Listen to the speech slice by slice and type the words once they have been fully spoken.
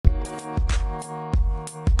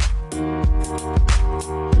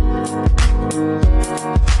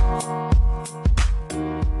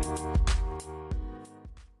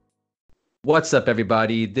What's up,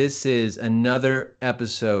 everybody? This is another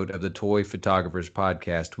episode of the Toy Photographers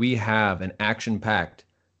Podcast. We have an action-packed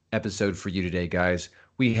episode for you today, guys.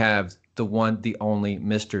 We have the one, the only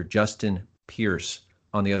Mr. Justin Pierce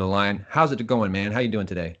on the other line. How's it going, man? How you doing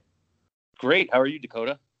today? Great. How are you,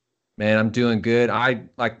 Dakota? Man, I'm doing good.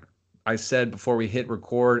 Like I said before we hit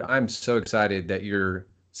record, I'm so excited that you're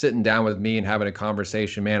sitting down with me and having a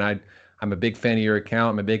conversation, man. I'm a big fan of your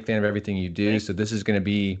account. I'm a big fan of everything you do. So this is going to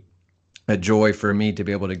be a joy for me to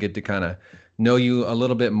be able to get to kind of know you a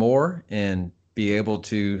little bit more and be able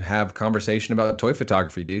to have conversation about toy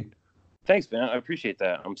photography, dude. Thanks, man. I appreciate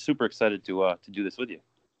that. I'm super excited to do this with you.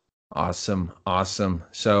 Awesome.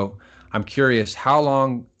 So I'm curious, how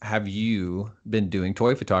long have you been doing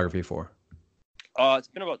toy photography for? It's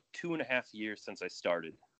been about 2.5 years since I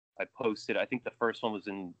started. I think the first one was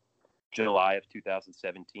in July of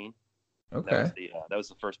 2017. Okay. That was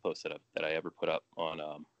the first post that I ever put up on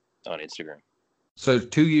Instagram. So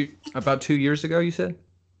about 2 years ago, you said?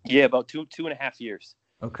 Yeah, about 2.5 years.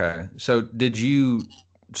 Okay. So did you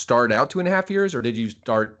start out 2.5 years, or did you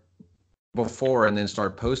start before and then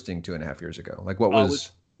start posting 2.5 years ago? Like what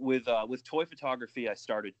was with toy photography? I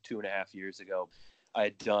started 2.5 years ago. I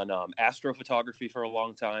had done astrophotography for a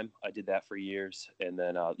long time. I did that for years, and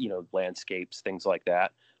then landscapes, things like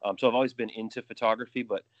that. So I've always been into photography,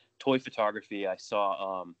 but toy photography, I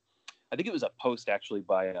saw. I think it was a post actually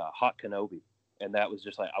by Hot Kenobi, and that was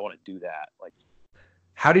just like, I want to do that. Like,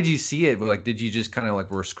 how did you see it? Like, did you just kind of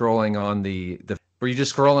like were scrolling on were you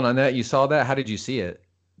just scrolling on that? You saw that? How did you see it?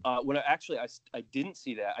 When I didn't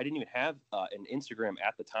see that. I didn't even have an Instagram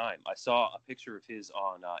at the time. I saw a picture of his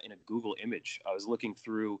on in a Google image. I was looking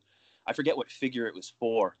through, I forget what figure it was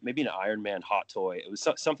for, maybe an Iron Man hot toy. It was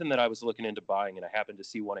something that I was looking into buying, and I happened to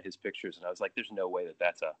see one of his pictures, and I was like, "There's no way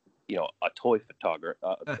that's a toy photographer,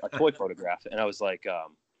 a toy photograph." And I was like,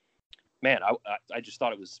 "Man, I just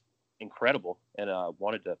thought it was incredible, and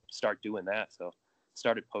wanted to start doing that." So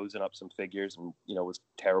started posing up some figures, and was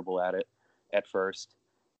terrible at it at first,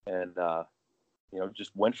 and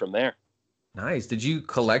just went from there. Nice. Did you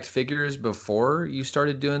collect figures before you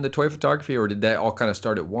started doing the toy photography, or did that all kind of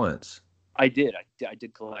start at once? I did. I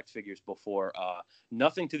did collect figures before.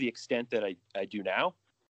 Nothing to the extent that I do now.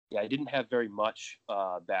 Yeah, I didn't have very much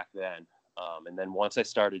back then. And then once I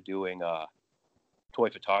started doing toy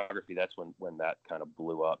photography, that's when that kind of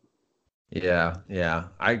blew up. Yeah.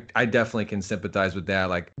 I definitely can sympathize with that.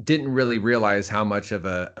 Like, didn't really realize how much of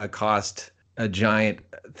a cost a giant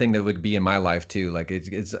thing that would be in my life too. Like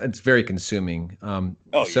it's very consuming. Yeah,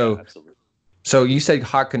 absolutely. So you said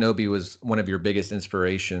Hot Kenobi was one of your biggest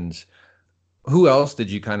inspirations. Who else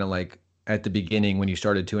did you kind of like at the beginning when you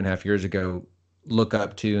started 2.5 years ago look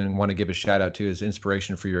up to and want to give a shout out to as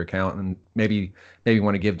inspiration for your account, and maybe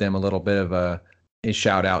want to give them a little bit of a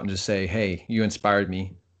shout out and just say, hey, you inspired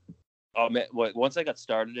me? Oh man, once I got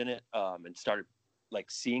started in it and started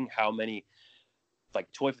like seeing how many like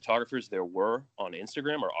toy photographers there were on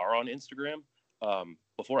Instagram or are on Instagram.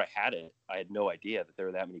 Before I had no idea that there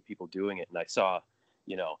were that many people doing it. And I saw,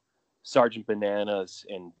 Sergeant Bananas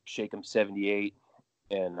and Shakem 78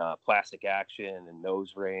 and Plastic Action and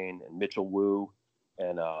Nose Rain and Mitchell Wu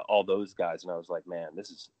and all those guys. And I was like, man,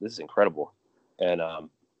 this is incredible. And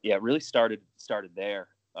it really started there.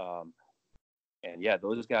 And yeah,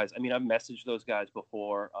 those guys, I mean, I've messaged those guys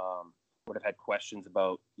before, would have had questions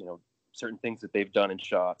about, certain things that they've done in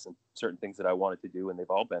shots and certain things that I wanted to do. And they've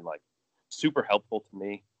all been like super helpful to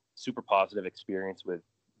me, super positive experience with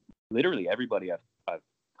literally everybody I've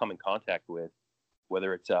come in contact with,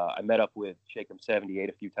 whether it's, I met up with Shakem 78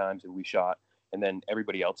 a few times and we shot, and then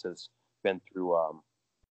everybody else has been through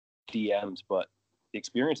DMs, but the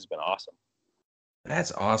experience has been awesome.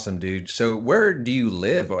 That's awesome, dude. So where do you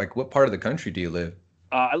live? Like what part of the country do you live?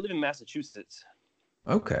 I live in Massachusetts.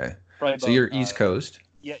 Okay. So you're East Coast?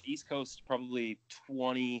 Yeah, East Coast, probably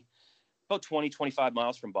 25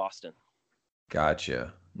 miles from Boston.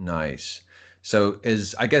 Gotcha. Nice. So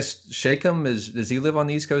I guess Shakem does he live on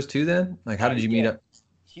the East Coast too then? Like how did you meet up?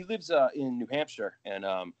 He lives in New Hampshire, and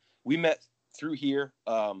we met through here.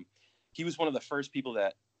 He was one of the first people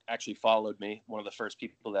that actually followed me, one of the first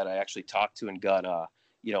people that I actually talked to and got a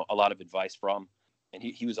lot of advice from. And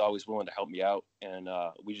he was always willing to help me out. And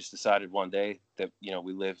we just decided one day that,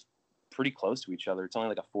 we live pretty close to each other. It's only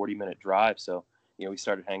like a 40-minute drive. So, we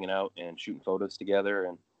started hanging out and shooting photos together,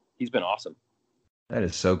 and he's been awesome. That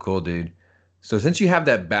is so cool, dude. So since you have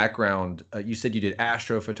that background, you said you did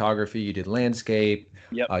astrophotography, you did landscape.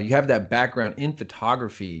 Yep. You have that background in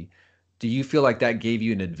photography. Do you feel like that gave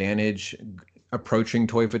you an advantage approaching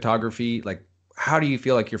toy photography? Like, how do you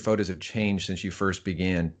feel like your photos have changed since you first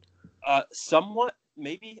began? Somewhat.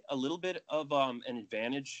 maybe a little bit of an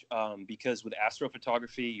advantage because with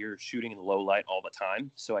astrophotography, you're shooting in low light all the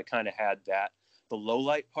time. So I kind of had the low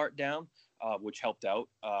light part down, which helped out.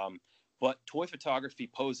 But toy photography,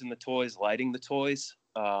 posing the toys, lighting the toys,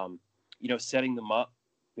 setting them up,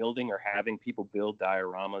 building or having people build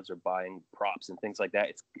dioramas or buying props and things like that,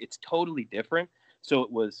 it's totally different. So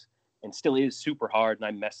it was and still is super hard, and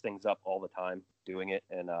I mess things up all the time doing it.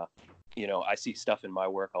 And I see stuff in my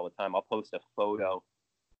work all the time. I'll post a photo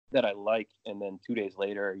that I like, and then 2 days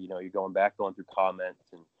later, you're going through comments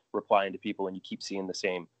and replying to people, and you keep seeing the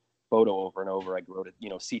same photo over and over. I grow to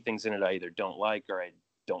see things in it I either don't like or I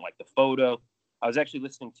don't like the photo. I was actually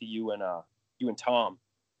listening to you and Tom,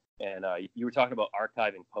 and you were talking about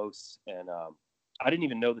archiving posts, and I didn't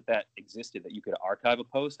even know that existed, that you could archive a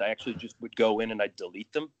post. I actually just would go in and I'd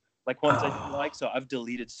delete them, like ones I didn't like. So I've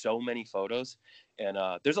deleted so many photos, and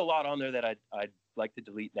there's a lot on there that I'd like to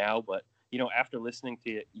delete now. But after listening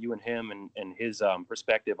to you and him and his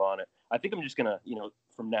perspective on it, I think I'm just gonna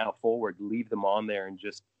from now forward leave them on there and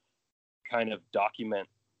just kind of document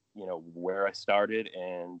where I started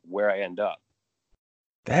and where I end up.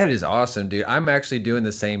 That is awesome, dude. I'm actually doing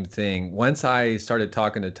the same thing. Once I started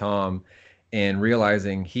talking to Tom and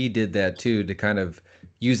realizing he did that too, to kind of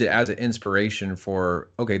use it as an inspiration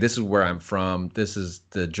for, okay, this is where I'm from. This is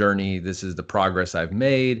the journey. This is the progress I've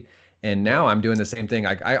made. And now I'm doing the same thing.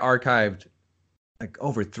 I archived like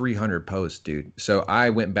over 300 posts, dude. So I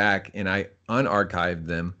went back and I unarchived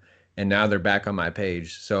them, and now they're back on my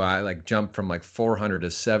page. So I like jumped from like 400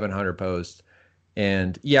 to 700 posts.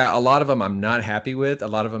 And yeah, a lot of them I'm not happy with. A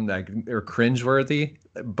lot of them that are cringeworthy,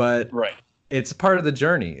 but Right. it's part of the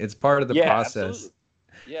journey. It's part of the Yeah, process. absolutely.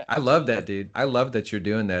 Yeah, I love that, dude. I love that you're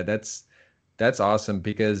doing that. That's awesome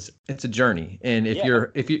because it's a journey. And if yeah,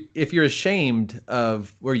 you're ashamed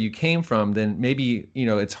of where you came from, then maybe,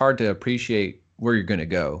 it's hard to appreciate where you're going to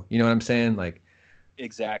go. You know what I'm saying? Like,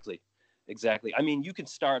 exactly. I mean, you can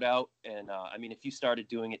start out, and if you started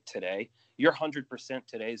doing it today, your 100%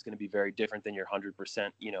 today is going to be very different than your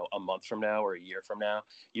 100%, a month from now or a year from now.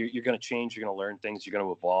 You're going to change. You're going to learn things. You're going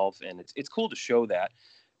to evolve, and it's cool to show that,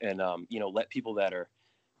 and let people that are,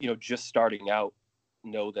 just starting out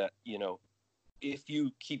know that if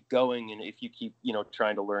you keep going and if you keep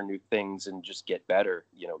trying to learn new things and just get better,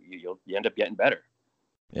 you end up getting better.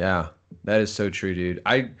 yeah, that is so true, dude.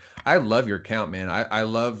 I love your account, man. I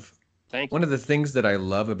love Thank one you. of the things that I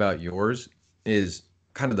love about yours is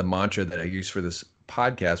kind of the mantra that I use for this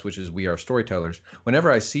podcast, which is we are storytellers.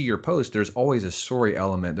 Whenever I see your post, there's always a story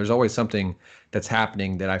element. There's always something that's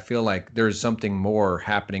happening that I feel like there's something more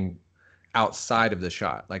happening outside of the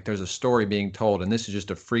shot. Like there's a story being told, and this is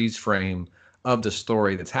just a freeze frame of the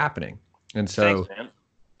story that's happening. And Thanks, so man.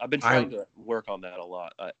 I've been I trying to work on that a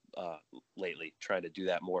lot lately, trying to do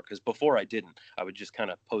that more, because before I didn't. I would just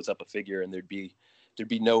kind of pose up a figure and there'd be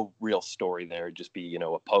no real story there. It'd just be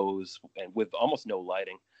a pose, and with almost no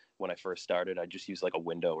lighting. When I first started, I just used like a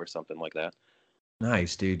window or something like that.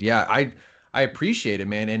 Nice, dude. Yeah, I appreciate it,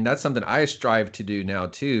 man, and that's something I strive to do now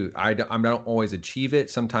too. I don't always achieve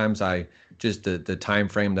it. Sometimes I just the time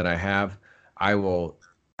frame that I have, I will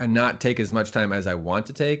and not take as much time as I want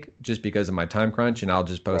to take just because of my time crunch, and I'll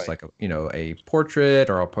just post Right. like a portrait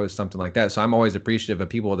or I'll post something like that. So I'm always appreciative of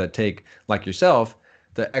people that take like yourself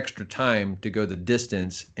the extra time to go the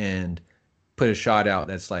distance and put a shot out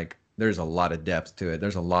that's like there's a lot of depth to it.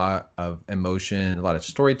 There's a lot of emotion, a lot of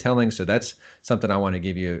storytelling. So that's something I want to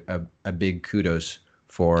give you a big kudos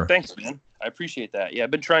for. Thanks, man. I appreciate that. Yeah,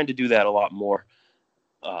 I've been trying to do that a lot more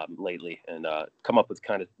lately, and come up with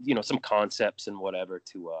kind of some concepts and whatever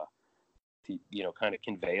to kind of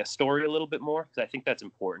convey a story a little bit more, because I think that's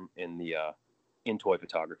important in the in toy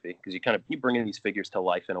photography, because you bring in these figures to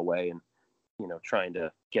life in a way, and trying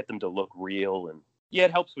to get them to look real. And yeah,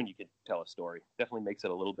 it helps when you can tell a story. Definitely makes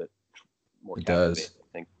it a little bit more It captivating, does. I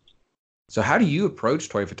think. So how do you approach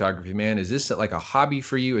toy photography, man? Is this like a hobby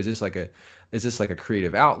for you? Is this like a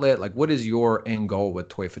creative outlet? Like what is your end goal with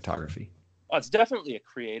toy photography? It's definitely a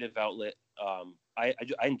creative outlet. I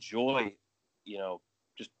enjoy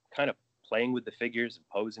just kind of playing with the figures and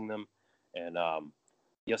posing them, and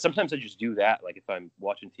sometimes I just do that. Like if I'm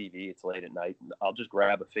watching TV, it's late at night, and I'll just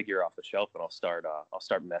grab a figure off the shelf and I'll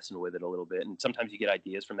start messing with it a little bit. And sometimes you get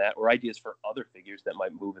ideas from that, or ideas for other figures that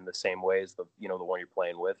might move in the same way as the one you're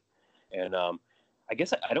playing with. And I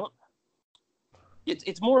guess I don't.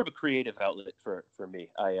 It's more of a creative outlet for me.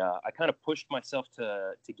 I kind of pushed myself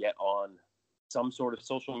to get on some sort of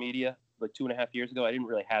social media like 2.5 years ago. I didn't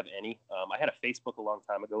really have any. I had a Facebook a long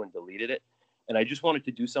time ago and deleted it, and I just wanted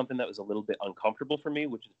to do something that was a little bit uncomfortable for me,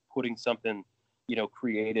 which is putting something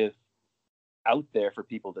creative out there for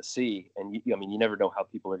people to see. And I mean, you never know how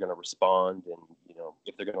people are going to respond, and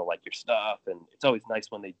if they're going to like your stuff. And it's always nice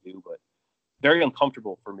when they do, but very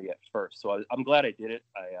uncomfortable for me at first. So I'm glad I did it.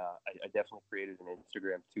 I definitely created an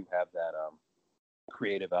Instagram to have that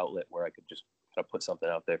creative outlet where I could just kind of put something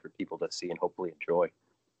out there for people to see and hopefully enjoy.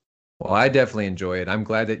 Well, I definitely enjoy it. I'm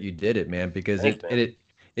glad that you did it, man, because Thanks, it man. it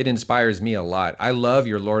it inspires me a lot. I love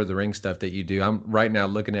your Lord of the Rings stuff that you do. I'm right now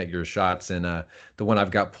looking at your shots, and the one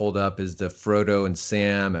I've got pulled up is the Frodo and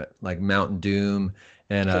Sam at like Mountain Doom,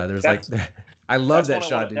 and So there's like, that's I love that's that one I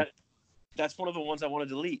shot, want to dude. that's one of the ones I want to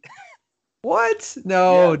delete. What? Yeah,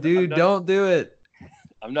 No, I'm dude, not don't do it.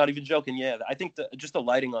 I'm not even joking. Yeah, I think just the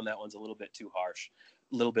lighting on that one's a little bit too harsh,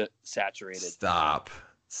 a little bit saturated. Stop.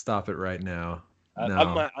 Stop it right now. I'm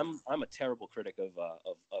No. a, I'm a terrible critic of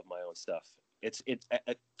my own stuff.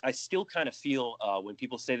 I still kind of feel when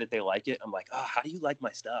people say that they like it, I'm like, oh, how do you like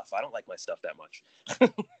my stuff? I don't like my stuff that much.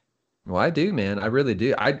 Well, I do, man. I really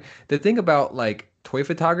do. The thing about like toy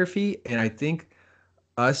photography, and I think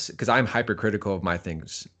us, because I'm hypercritical of my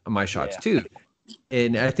things, my shots Yeah, too.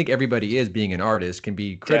 And I think everybody is, being an artist can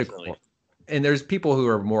be definitely. critical. And there's people who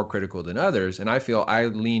are more critical than others. And I feel I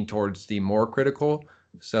lean towards the more critical.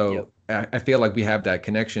 Yep. So I feel like we have that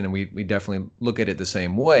connection, and we definitely look at it the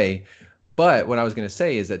same way. But what I was going to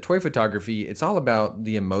say is that toy photography, it's all about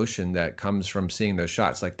the emotion that comes from seeing those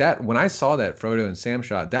shots. Like that, when I saw that Frodo and Sam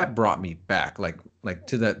shot, that brought me back, like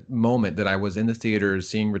to that moment that I was in the theater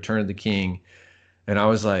seeing Return of the King, and I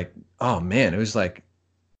was like, oh man, it was like,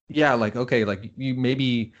 yeah, like okay, like you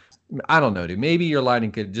maybe, I don't know, dude. Maybe your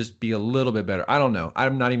lighting could just be a little bit better. I don't know.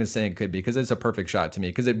 I'm not even saying it could be, because it's a perfect shot to me,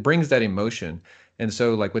 because it brings that emotion. And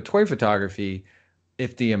so like with toy photography,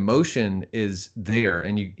 if the emotion is there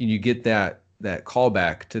and you get that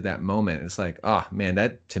callback to that moment, it's like, oh man,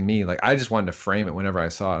 that to me, like I just wanted to frame it whenever I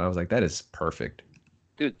saw it. I was like, that is perfect.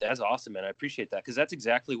 Dude, that's awesome, man. I appreciate that because that's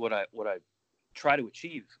exactly what I try to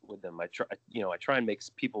achieve with them. I try and make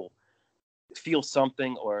people feel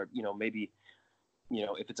something, or maybe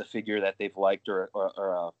if it's a figure that they've liked, or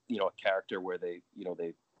a character where they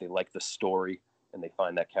like the story and they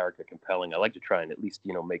find that character compelling. I like to try and at least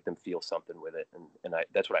make them feel something with it, and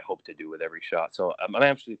that's what I hope to do with every shot. So I'm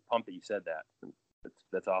actually pumped that you said that.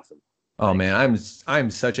 That's awesome. Oh Thanks. man,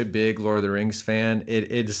 I'm such a big Lord of the Rings fan.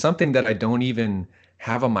 It's something that I don't even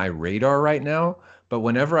have on my radar right now. But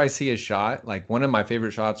whenever I see a shot, like one of my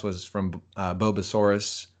favorite shots was from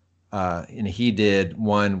Bobasaurus, and he did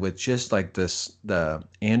one with just like the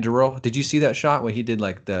Anduril. Did you see that shot where he did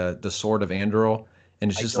like the sword of Anduril?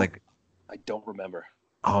 And it's I just don't like, I don't remember.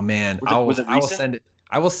 oh man, Was it I will recent? send it.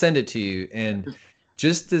 I will send it to you. And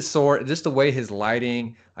just the sword, just the way his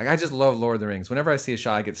lighting, like I just love Lord of the Rings. Whenever I see a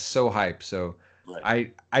shot, I get so hyped. So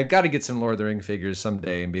Right. I got to get some Lord of the Ring figures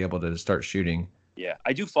someday and be able to start shooting. Yeah,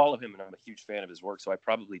 I do follow him, and I'm a huge fan of his work. So I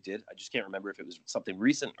probably did. I just can't remember if it was something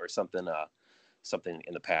recent or something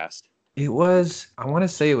in the past. It was, I want to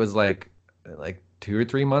say it was like 2 or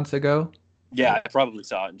 3 months ago. Yeah, I probably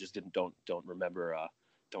saw it and just didn't don't remember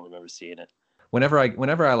don't remember seeing it. Whenever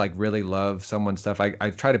I like really love someone's stuff, I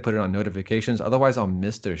try to put it on notifications. Otherwise, I'll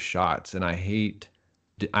miss their shots, and I hate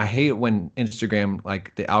when Instagram,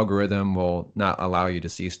 like the algorithm will not allow you to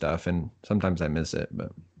see stuff, and sometimes I miss it.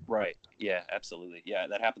 But Right. Yeah, absolutely. Yeah,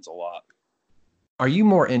 that happens a lot. are you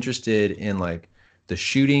more interested in like the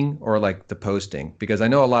shooting or like the posting? Because I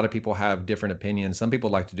know a lot of people have different opinions. Some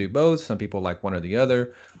people like to do both, some people like one or the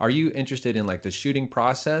other. Are you interested in like the shooting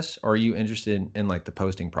process, or are you interested in like the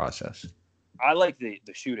posting process? I like the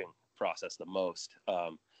shooting process the most.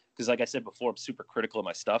 Because like I said before, I'm super critical of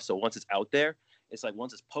my stuff. So once it's out there, it's like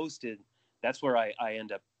once it's posted, that's where I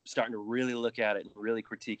end up starting to really look at it and really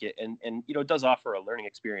critique it. And it does offer a learning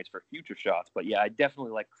experience for future shots. But yeah, I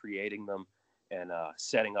definitely like creating them and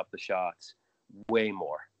setting up the shots way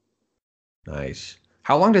more. Nice.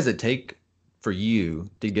 How long does it take for you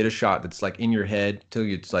to get a shot that's like in your head till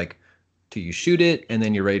you shoot it and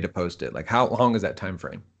then you're ready to post it? Like how long is that time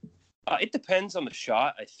frame? It depends on the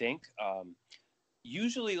shot, I think.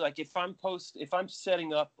 Usually, like if I'm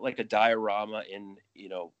setting up like a diorama in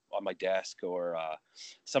on my desk, or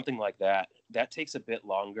something like that, that takes a bit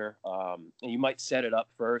longer. And you might set it up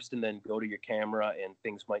first and then go to your camera, and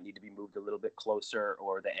things might need to be moved a little bit closer,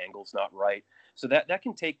 or the angle's not right. So that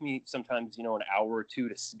can take me sometimes an hour or two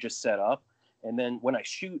to just set up. And then when I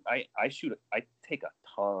shoot, I take a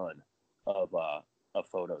ton of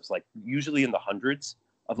photos, like usually in the hundreds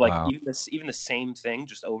of, like, Wow. even the same thing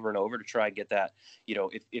just over and over to try and get that.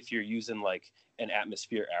 If you're using like an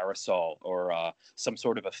atmosphere aerosol, or some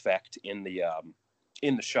sort of effect in the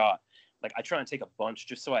shot, like I try and take a bunch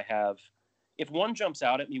just so I have if one jumps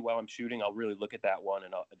out at me while I'm shooting, I'll really look at that one,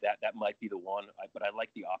 and that might be the one. But I like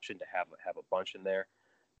the option to have a bunch in there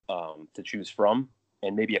to choose from,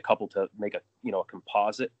 and maybe a couple to make a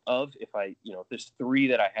composite of. If there's 3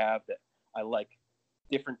 that I have that I like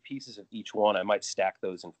different pieces of each one, I might stack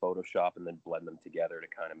those in Photoshop and then blend them together to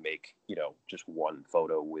kind of make just one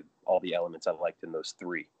photo with all the elements I liked in those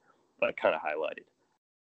 3 that I kind of highlighted.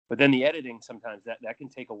 But then the editing, sometimes that can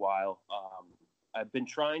take a while. I've been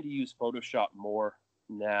trying to use Photoshop more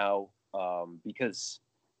now because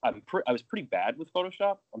I was pretty bad with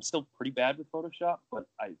Photoshop. I'm still pretty bad with Photoshop, but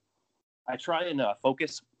I try and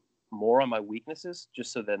focus more on my weaknesses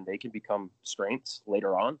just so then they can become strengths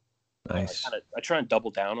later on. Nice. I try and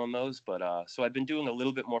double down on those, but so I've been doing a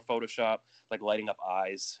little bit more Photoshop, like lighting up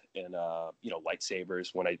eyes and lightsabers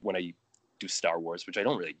when I do Star Wars, which I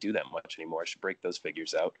don't really do that much anymore. I should break those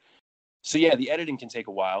figures out. So yeah, the editing can take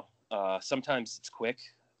a while. Sometimes it's quick.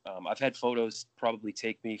 I've had photos probably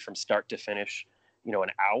take me from start to finish, an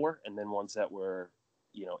hour, and then ones that were,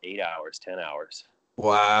 8 hours, 10 hours.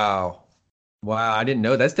 Wow. Wow. I didn't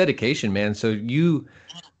know. That's dedication, man. So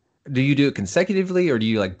do you do it consecutively, or do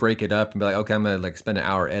you like break it up and be like, okay, I'm gonna like spend an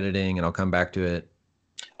hour editing and I'll come back to it?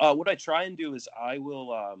 What I try and do is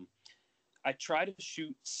I try to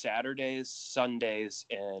shoot Saturdays, Sundays,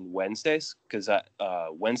 and Wednesdays because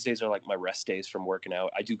Wednesdays are like my rest days from working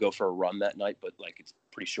out. I do go for a run that night, but like it's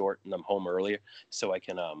pretty short and I'm home earlier, so I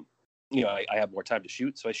can I have more time to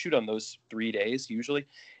shoot. So I shoot on those 3 days usually,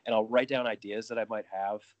 and I'll write down ideas that I might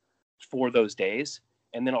have for those days,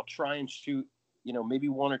 and then I'll try and shoot maybe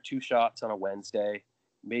 1 or 2 shots on a Wednesday,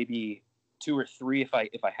 maybe 2 or 3 if I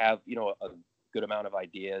have a good amount of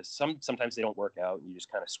ideas. Sometimes they don't work out and you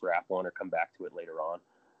just kind of scrap one or come back to it later on.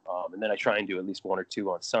 And then I try and do at least 1 or 2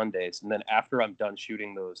 on Sundays. And then after I'm done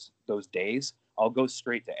shooting those days, I'll go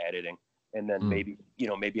straight to editing. And then maybe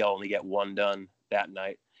I'll only get 1 done that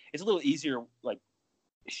night. It's a little easier, like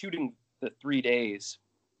shooting the 3 days,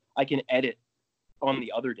 I can edit on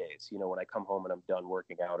the other days. When I come home and I'm done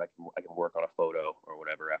working out, I can work on a photo or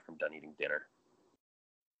whatever after I'm done eating dinner.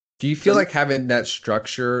 Do you feel like having that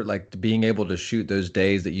structure, like being able to shoot those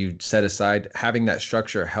days that you set aside, having that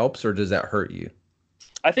structure helps, or does that hurt you?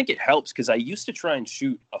 I think it helps because I used to try and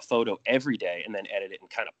shoot a photo every day and then edit it and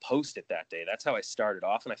kind of post it that day. That's how I started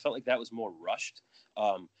off, and I felt like that was more rushed.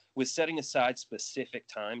 With setting aside specific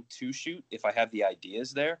time to shoot, if I have the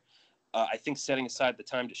ideas there, I think setting aside the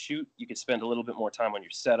time to shoot, you could spend a little bit more time on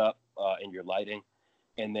your setup and your lighting,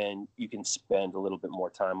 and then you can spend a little bit more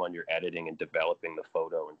time on your editing and developing the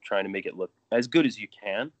photo and trying to make it look as good as you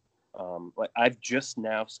can. Like I've just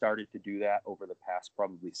now started to do that over the past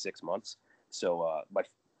probably 6 months. So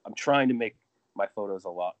I'm trying to make my photos a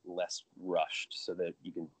lot less rushed so that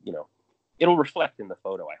you can, it'll reflect in the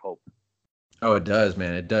photo, I hope. Oh, it does,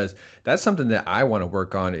 man. It does. That's something that I want to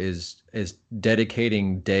work on is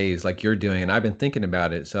dedicating days like you're doing, and I've been thinking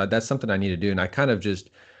about it. So that's something I need to do. And I kind of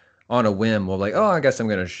just on a whim will like, oh, I guess I'm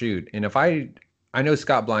gonna shoot. And if I know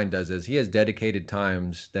Scott Blind does this. He has dedicated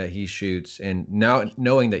times that he shoots, and now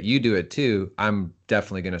knowing that you do it too, I'm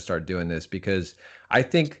definitely gonna start doing this because I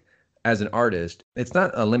think as an artist, it's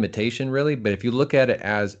not a limitation really, but if you look at it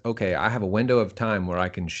as, okay, I have a window of time where I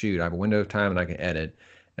can shoot, I have a window of time and I can edit,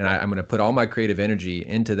 and I'm going to put all my creative energy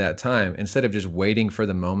into that time instead of just waiting for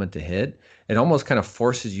the moment to hit. It almost kind of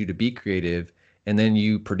forces you to be creative, and then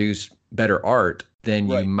you produce better art than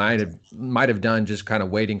you Right. might have done just kind of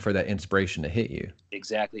waiting for that inspiration to hit you.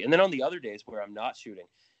 Exactly. And then on the other days where I'm not shooting,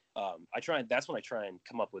 that's when I try and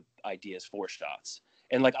come up with ideas for shots.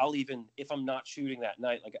 And like, I'll even, if I'm not shooting that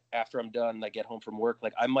night, like after I'm done, I get home from work,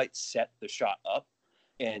 like I might set the shot up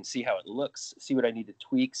and see how it looks, see what I need to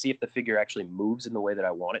tweak, see if the figure actually moves in the way that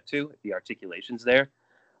I want it to, if the articulation's there.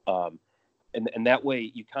 And that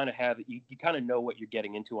way you kind of you kind of know what you're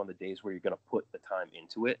getting into on the days where you're going to put the time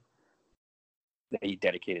into it that you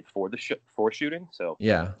dedicated for for shooting. So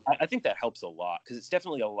Yeah, I think that helps a lot because it's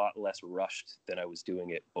definitely a lot less rushed than I was doing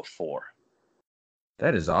it before.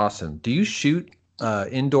 that is awesome. Do you shoot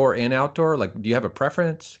indoor and outdoor? Like, do you have a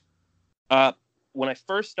preference? Uh, when I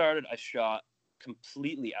first started, I shot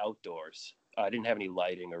completely outdoors. I didn't have any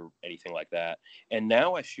lighting or anything like that. And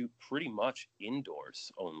now I shoot pretty much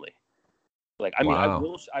indoors only. Like, I mean,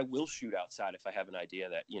 Wow. I will shoot outside if I have an idea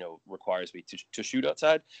that, requires me to shoot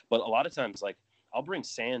outside. But a lot of times, like, I'll bring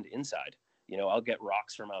sand inside. I'll get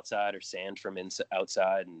rocks from outside or sand from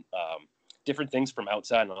outside and different things from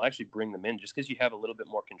outside. And I'll actually bring them in just because you have a little bit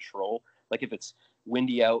more control. Like if it's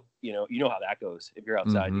windy out, you know how that goes. If you're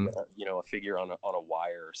outside, you Mm-hmm. got, a figure on a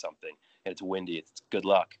wire or something and it's windy, it's good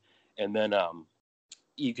luck. And then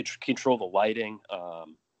you could control the lighting.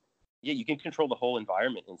 Yeah, you can control the whole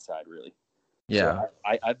environment inside, really. So Yeah.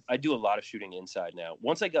 I do a lot of shooting inside now.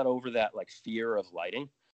 Once I got over that like fear of lighting,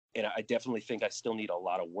 and I definitely think I still need a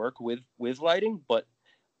lot of work with lighting, but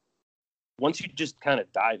once you just kind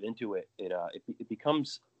of dive into it, it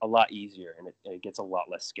becomes a lot easier, and it gets a lot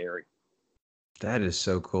less scary. That is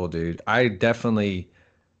so cool, dude. I definitely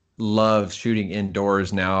love shooting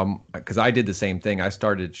indoors now because I did the same thing. I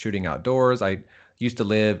started shooting outdoors. I used to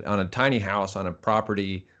live on a tiny house on a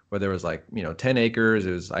property where there was like, 10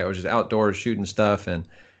 acres. I was just outdoors shooting stuff and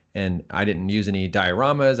I didn't use any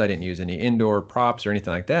dioramas. I didn't use any indoor props or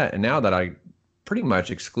anything like that. And now that I pretty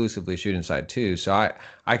much exclusively shoot inside too. So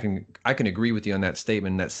I can agree with you on that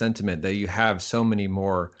statement, that sentiment that you have so many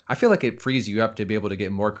more. I feel like it frees you up to be able to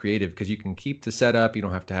get more creative because you can keep the setup. You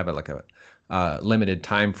don't have to have it like a limited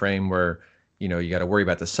time frame where you got to worry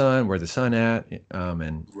about the sun, where the sun at,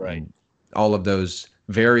 Right. and all of those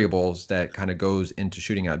variables that kind of goes into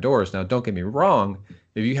shooting outdoors. Now, don't get me wrong,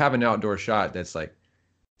 if you have an outdoor shot that's like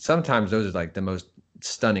sometimes those are like the most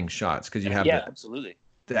stunning shots because you have Yeah, absolutely.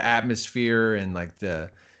 the atmosphere and like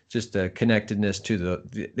the just the connectedness to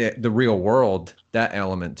the real world, that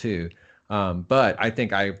element too. But I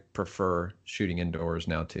think I prefer shooting indoors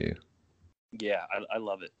now too. Yeah, I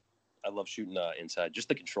love it. I love shooting inside. Just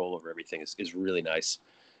the control over everything is really nice.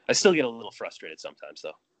 I still get a little frustrated sometimes,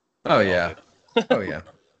 though. Oh We all yeah. do. Oh yeah,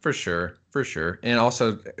 for sure, for sure. And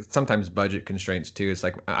also sometimes budget constraints too. It's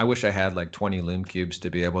like I wish I had like 20 loom cubes to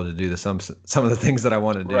be able to do some of the things that I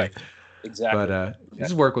want to do. Right. But Exactly.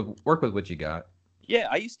 just Exactly. work with what you got. Yeah,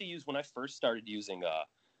 I used to use when I first started doing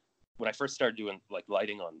like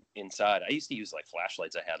lighting on inside. I used to use like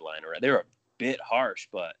flashlights I had lying around. They were a bit harsh,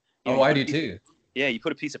 but Oh, you I put a do piece, too. yeah, you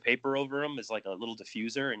put a piece of paper over them as like a little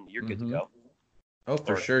diffuser, and you're good to Hmm. go. Oh,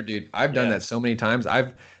 for Or sure, dude. I've done yeah, that so many times.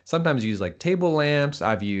 I've sometimes used like table lamps.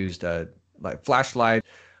 I've used like flashlight.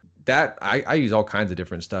 That I use all kinds of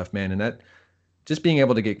different stuff, man. And that just being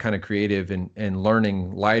able to get kind of creative and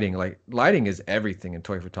learning lighting. Like lighting is everything in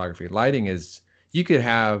toy photography. Lighting is you could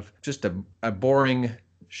have just a boring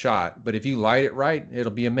shot, but if you light it right,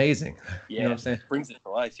 it'll be amazing. You know what yeah, I'm saying? brings it to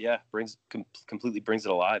life. Yeah, completely brings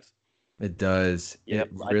it alive. It does. Yeah, It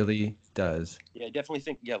really does. yeah, I definitely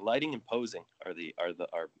think lighting and posing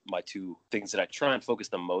are my two things that I try and focus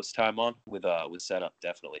the most time on with setup.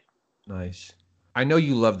 Definitely. Nice. I know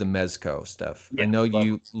you love the Mezco stuff. I Yeah, know love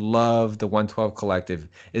you love the 112 Collective.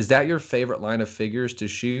 Is that your favorite line of figures to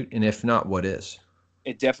shoot? And if not, what is?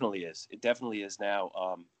 it. Definitely is. It definitely is now.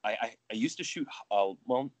 I used to shoot.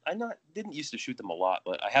 Well, I not didn't used to shoot them a lot,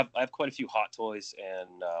 but I have quite a few Hot Toys and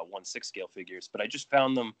 1/6 scale figures. But I just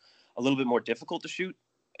found them a little bit more difficult to shoot,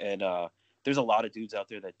 and there's a lot of dudes out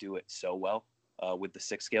there that do it so well with the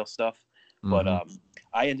 6 scale stuff. But Hmm.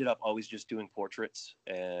 I ended up always just doing portraits,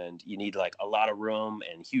 and you need like a lot of room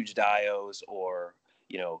and huge dios, or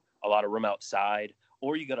a lot of room outside,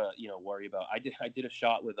 or you gotta worry about. I did a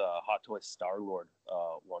shot with a Hot Toy Star Lord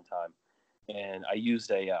one time, and I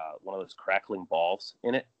used a one of those crackling balls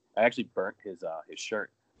in it. I actually burnt his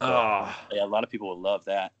shirt, but Oh, yeah, a lot of people would love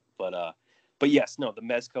that. But yes, no, the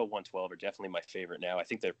Mezco 112 are definitely my favorite now. I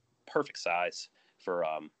think they're perfect size for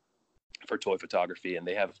toy photography, and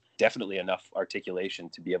they have definitely enough articulation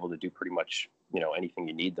to be able to do pretty much anything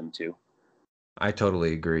you need them to. I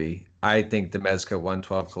totally agree. I think the Mezco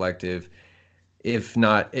 112 Collective, if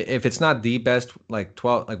it's not the best, like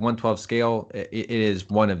 12, like 112 scale, it is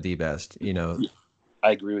one of the best,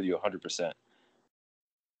 I agree with you 100%.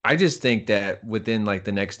 I just think that within like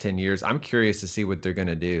the next 10 years, I'm curious to see what they're going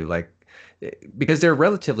to do. Like, because they're a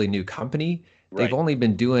relatively new company. They've Right. only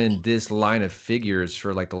been doing this line of figures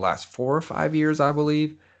for like the last 4 or 5 years, I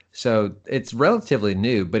believe. So it's relatively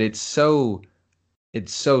new, but it's so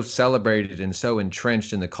celebrated and so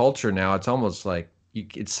entrenched in the culture now. It's almost like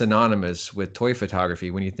it's synonymous with toy photography.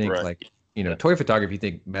 When you think Right. like, Yeah. toy photography, you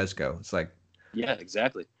think Mezco. It's like, Yeah,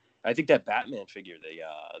 exactly. I think that Batman figure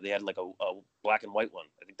they had like a black and white one.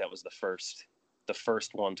 I think that was the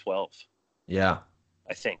first 112. yeah.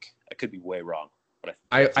 I think I could be way wrong, but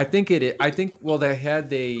I I think think I think well they had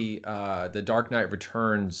the Dark Knight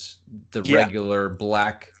Returns, the yeah, regular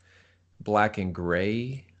black and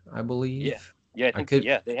gray, I yeah, believe. yeah. I I think could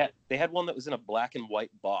yeah they had one that was in a black and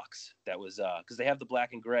white box that was because they have the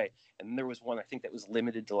black and gray, and then there was one I think that was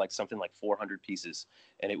limited to like something like 400 pieces,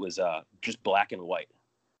 and it was just black and white.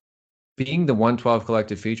 being the 112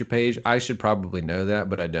 collective feature page, I should probably know that,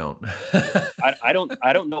 but I don't. Yeah. I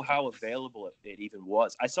don't know how available it even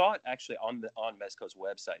was. I saw it actually on Mezco's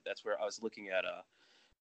website. That's where I was looking at.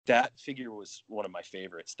 That figure was one of my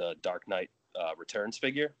favorites, the Dark Knight Returns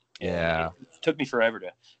figure, and it Yeah. took me forever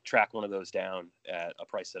to track one of those down at a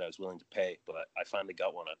price that I was willing to pay. But I finally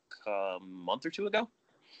got one a month or two ago.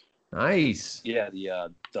 Nice. Yeah,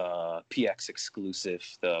 the PX exclusive,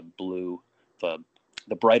 the blue, the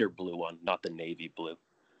the brighter blue one, not the navy blue.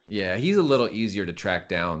 Yeah, he's a little easier to track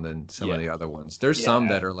down than some of Yeah, the other ones. There's some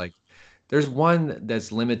yeah, that are like, there's one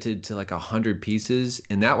that's limited to like 100 pieces,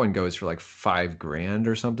 and that one goes for like 5 grand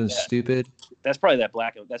or something yeah. stupid. That's probably that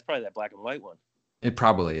black. That's probably that black and white one. It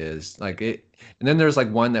probably is. Like it, and then there's like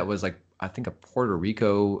one that was like I think a Puerto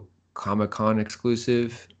Rico Comic Con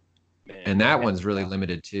exclusive, Man, and that yeah, one's really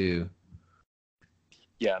limited too.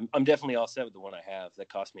 yeah. I'm definitely all set with the one I have. That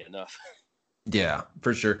cost me enough. Yeah,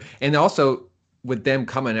 for sure. And also with them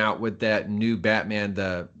coming out with that new Batman,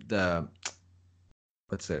 the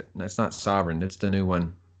what's it? That's not Sovereign. It's the new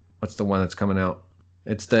one. What's the one that's coming out?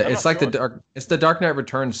 I'm It's not like sure. the Dark Knight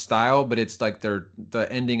Returns style, but it's like the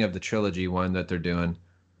ending of the trilogy one that they're doing.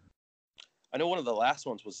 I know one of the last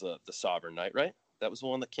ones was the Sovereign Knight, right? That was the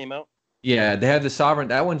one that came out. Yeah, they have the Sovereign.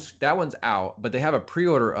 That one's out, but they have a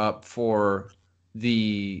pre-order up for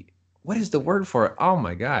the what is the word for it? Oh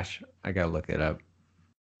my gosh, I gotta look it up.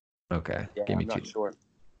 Okay, Yeah, give me I'm two. not sure.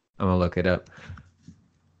 I'm gonna look it up.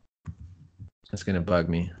 That's gonna bug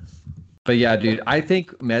me. But yeah, dude, I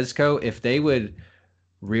think Mezco, if they would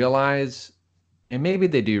realize, and maybe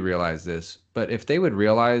they do realize this, but if they would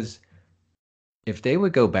realize, if they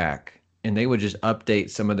would go back and they would just update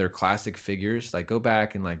some of their classic figures, like go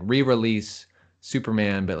back and like re-release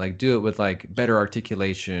Superman, but like do it with like better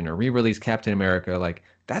articulation or re-release Captain America, like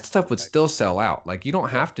that stuff would still sell out. Like you don't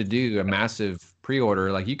Yeah. have to do a massive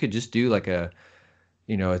pre-order. Like you could just do like a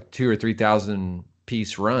 2 or 3 thousand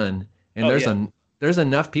piece run, and Oh yeah, there's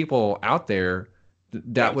enough people out there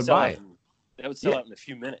that that would would sell buy out. it. That would sell Yeah, out in a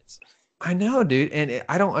few minutes. I know, dude, and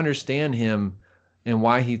I don't understand him and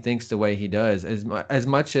why he thinks the way he does. As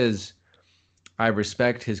much as I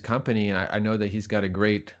respect his company and I know that he's got a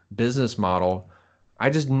great business model, I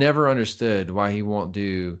just never understood why he won't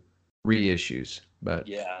do reissues. But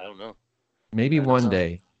Yeah, I don't know. maybe I don't one know.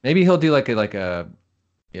 day, maybe he'll do like a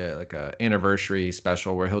yeah, like a anniversary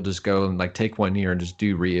special where he'll just go and like take 1 year and just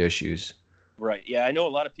do reissues. Right. Yeah, I know a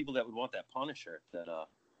lot of people that would want that Punisher. Oh,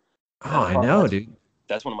 I know, dude.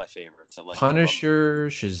 That's one of my favorites. I love. Punisher,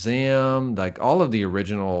 Shazam, like all of the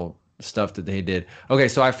original stuff that they did. Okay,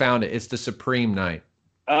 so I found it. It's the Supreme Knight.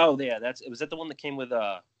 Oh yeah, was that the one that came with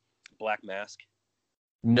Black Mask?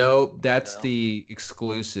 No, that's No. the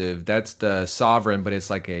exclusive. That's the Sovereign, but it's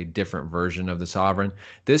like a different version of the Sovereign.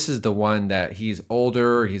 This is the one that he's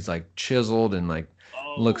older, he's like chiseled and like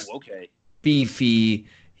Oh, looks okay. beefy.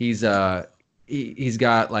 He's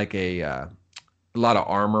got like a lot of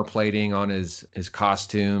armor plating on his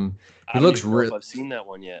costume. He I don't looks even know if real. I've seen that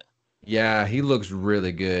one yet. Yeah, he looks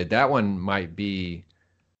really good. That one might be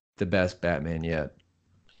the best Batman yet.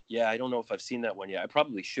 Yeah, I don't know if I've seen that one yet. I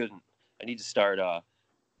probably shouldn't. I need to start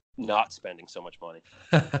not spending so much money.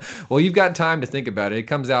 Well, you've got time to think about it. It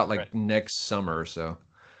comes out Right. like next summer or so.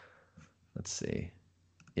 Let's see.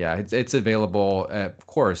 Yeah, it's available of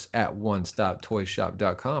course at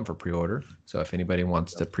onestoptoyshop.com for pre-order. So if anybody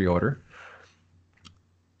wants to pre-order,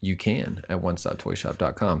 you can at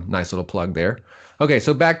onestoptoyshop.com. Nice little plug there. Okay,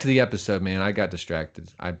 so back to the episode, man. I got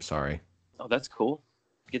distracted. I'm sorry. Oh, that's cool.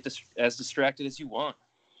 Get this as distracted as you want.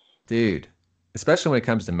 Dude, especially when it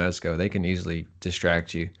comes to Mezco, they can easily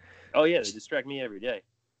distract you. Oh yeah, they distract me every day.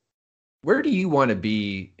 Where do you want to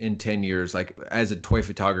be in 10 years, like as a toy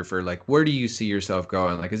photographer? Like, where do you see yourself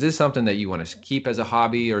going? Like, is this something that you want to keep as a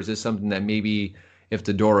hobby, or is this something that maybe if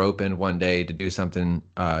the door opened one day to do something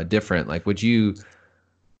different, like would you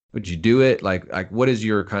do it? Like what is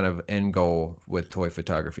your kind of end goal with toy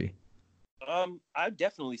photography? I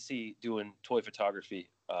definitely see doing toy photography,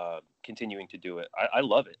 continuing to do it. I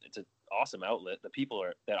love it. It's an awesome outlet. The people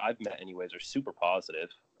that I've met, anyways, are super positive.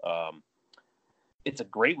 Um, it's a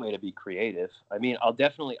great way to be creative. I mean,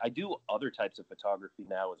 I do other types of photography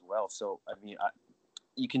now as well. So, I mean,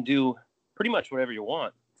 you can do pretty much whatever you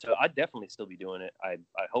want. So I'd definitely still be doing it. I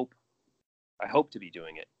hope to be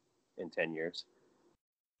doing it in 10 years.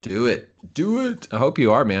 Do it. Do it. I hope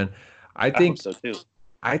you are, man. I I hope think so too.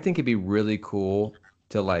 I think it'd be really cool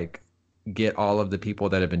to like get all of the people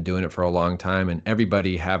that have been doing it for a long time and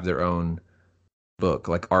everybody have their own book,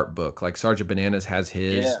 like art book. Like Sergeant Bananas has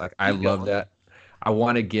his. Yeah, Like I he's got love one. that. I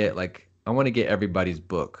want to get everybody's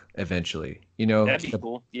book eventually. You know, That'd be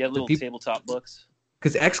cool. Yeah, the little people tabletop books.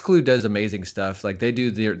 because Exclude does amazing stuff. Like they do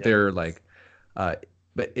Yep. their like uh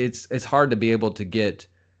but it's hard to be able to get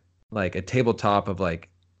like a tabletop of like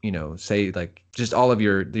say like just all of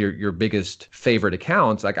your biggest favorite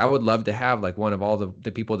accounts. Like I would love to have like one of all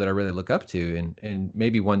the people that I really look up to, and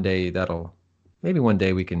maybe one day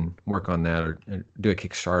we can work on that or do a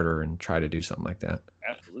Kickstarter and try to do something like that.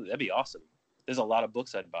 Absolutely. That'd be awesome. There's a lot of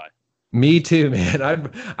books I'd buy. Me too, man.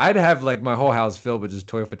 I'd have like my whole house filled with just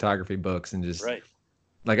toy photography books and just Right.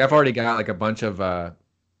 like I've already got like a bunch of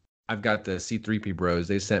I've got the C3P Bros.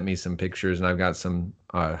 They sent me some pictures and I've got some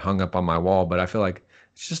hung up on my wall, but I feel like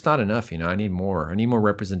it's just not enough, you know. I need more. I need more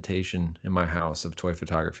representation in my house of toy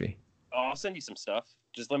photography. Oh, I'll send you some stuff.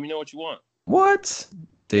 Just let me know what you want. What? Yeah,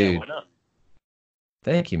 Dude, why not?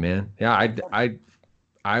 thank you, man. Yeah,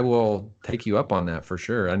 I will take you up on that for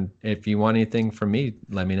sure. And if you want anything from me,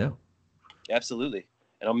 let me know. Absolutely.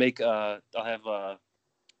 And I'll have I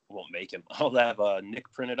won't make him. I'll have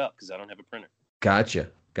Nick print it up because I don't have a printer. Gotcha.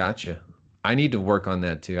 Gotcha. I need to work on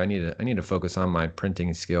that too. I need to focus on my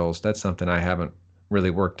printing skills. That's something I haven't really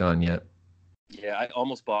worked on yet. Yeah, I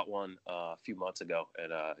almost bought one a few months ago,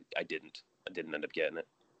 and I didn't. I didn't end up getting it.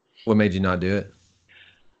 What made you not do it?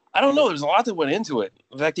 I don't know. There's a lot that went into it.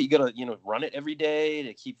 The fact that you gotta, run it every day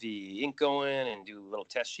to keep the ink going and do little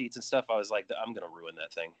test sheets and stuff. I was like, I'm gonna ruin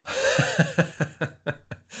that thing.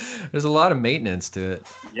 There's a lot of maintenance to it.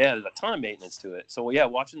 Yeah, there's a ton of maintenance to it. So yeah, I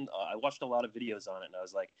watched a lot of videos on it, and I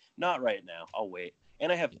was like, not right now. I'll wait.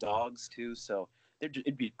 And I have dogs too, so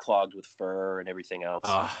it'd be clogged with fur and everything else.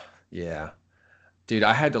 Yeah. Dude,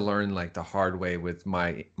 I had to learn like the hard way with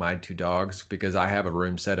my two dogs because I have a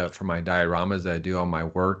room set up for my dioramas that I do all my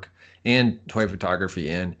work and toy photography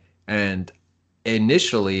in. And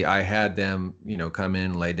initially I had them, come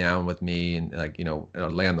in, lay down with me and like,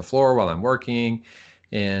 lay on the floor while I'm working.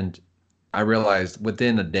 And I realized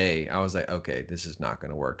within a day, I was like, okay, this is not going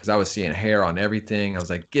to work because I was seeing hair on everything. I was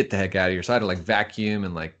like, get the heck out of here. So I had to like vacuum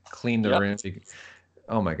and like clean the Yep. room.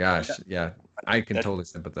 Oh my gosh. Yeah, I can That- totally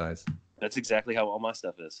sympathize. That's exactly how all my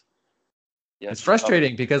stuff is. Yeah, It's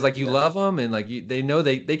frustrating because like you Yeah. love them and like they know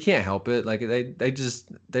they can't help it. Like they're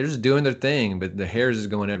just doing their thing, but the hairs is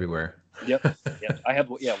going everywhere. Yep. I have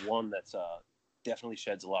one that's definitely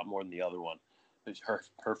sheds a lot more than the other one.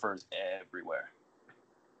 Her fur is everywhere.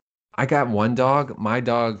 I got one dog. My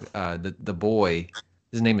dog, the boy,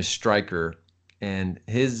 his name is Striker, and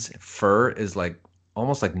his fur is like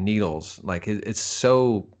almost like needles. Like it's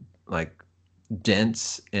so like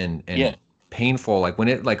dense and Yeah, painful. Like when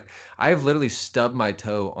it like I've literally stubbed my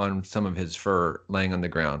toe on some of his fur laying on the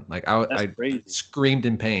ground. Like that's I crazy. screamed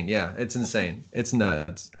in pain. Yeah, it's insane. It's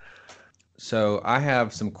nuts. So I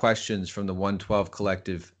have some questions from the 112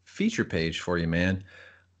 Collective feature page for you, man.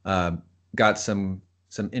 Uh, got some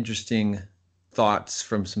interesting thoughts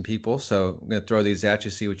from some people. So I'm gonna throw these at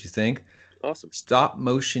you, see what you think. Awesome. Stop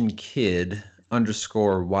motion kid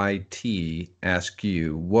underscore YT ask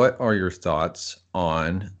you, what are your thoughts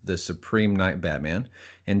on the Supreme Knight Batman?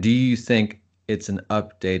 And do you think it's an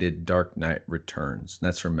updated Dark Knight Returns? And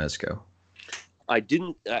that's from Mezco. I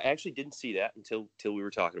actually didn't see that until we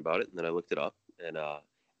were talking about it, and then I looked it up, and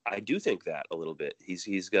I do think that a little bit.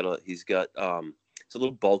 He's got it's a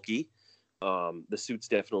little bulky. The suit's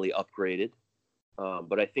definitely upgraded,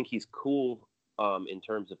 but I think he's cool in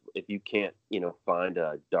terms of if you can't find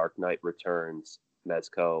a Dark Knight Returns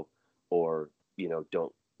Mezco, or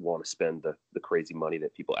don't want to spend the crazy money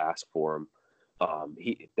that people ask for him.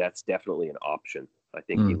 That's definitely an option. I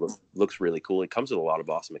think he looks really cool. It comes with a lot of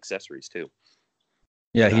awesome accessories too.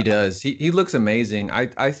 Yeah, he does. He looks amazing. I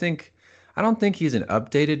don't think he's an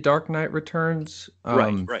updated Dark Knight Returns.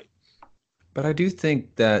 Right. But I do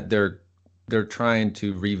think that they're trying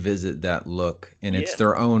to revisit that look and it's Yeah.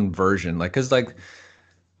 their own version. Like, cause like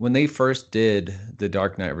when they first did the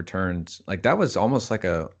Dark Knight Returns, like that was almost like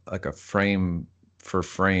a frame for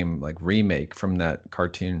frame like remake from that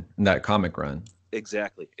cartoon, that comic run.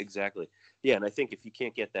 Exactly. Yeah, and I think if you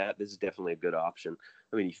can't get that, this is definitely a good option.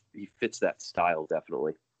 I mean, he fits that style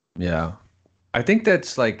definitely. Yeah. I think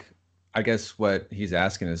that's like, I guess what he's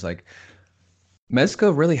asking is like,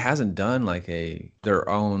 Mezco really hasn't done like their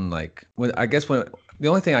own like I guess when the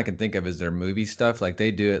only thing I can think of is their movie stuff. Like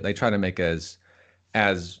they do it, they try to make as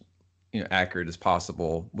accurate as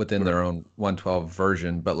possible within their own 112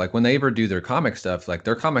 version. But like when they ever do their comic stuff, like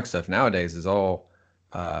their comic stuff nowadays is all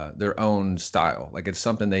their own style. Like it's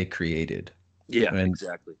something they created. Yeah, And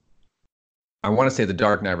exactly. I want to say the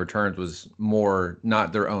Dark Knight Returns was more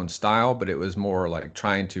not their own style, but it was more like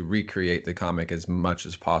trying to recreate the comic as much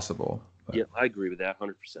as possible. Yeah, I agree with that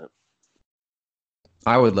 100%.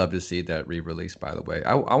 I would love to see that re-release, by the way.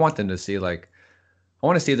 I want them to see like I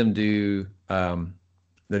want to see them do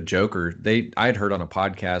the Joker. I had heard on a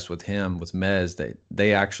podcast with him with Mez that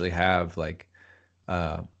they actually have like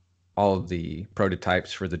all of the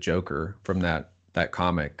prototypes for the Joker from that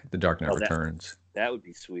comic, The Dark Knight Returns. That would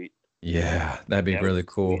be sweet. Yeah, that'd be really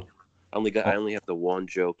cool. Sweet. I only have the one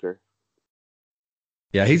Joker.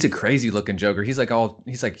 Yeah, he's a crazy looking Joker. He's like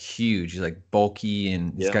huge. He's like bulky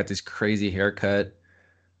and he's got this crazy haircut.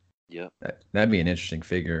 Yeah, That'd be an interesting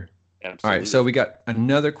figure. All right, so absolutely. we got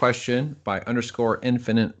another question by underscore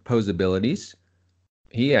infinite posabilities.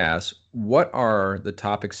 He asks, what are the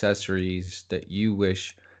top accessories that you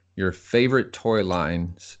wish your favorite toy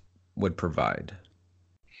lines would provide?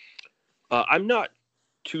 I'm not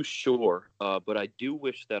too sure, but I do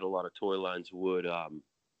wish that a lot of toy lines would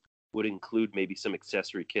include maybe some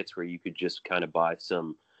accessory kits where you could just kind of buy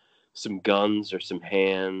some guns or some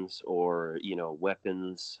hands or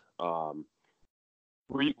weapons,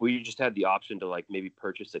 where you just had the option to like maybe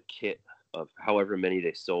purchase a kit of however many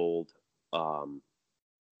they sold, um,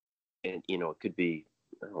 and it could be,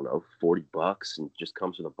 I don't know, $40 and just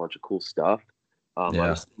comes with a bunch of cool stuff. I Yeah.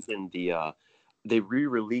 was thinking they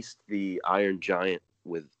re-released the Iron Giant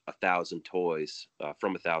with 1,000 toys,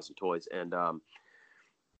 from 1,000 toys, and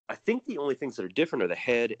I think the only things that are different are the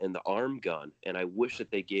head and the arm gun. And I wish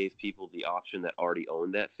that they gave people the option that already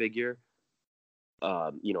owned that figure,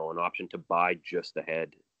 an option to buy just the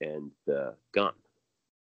head and the gun.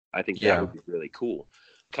 I think that Yeah. would be really cool.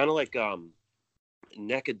 Kind of like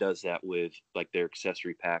NECA does that with like their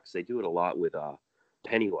accessory packs. They do it a lot with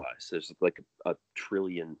Pennywise. There's like a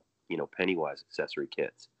trillion, Pennywise accessory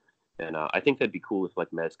kits, and I think that'd be cool if like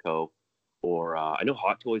Mezco, or I know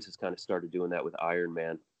Hot Toys has kind of started doing that with Iron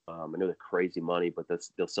Man. I know they're crazy money, but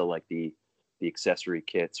they'll sell like the accessory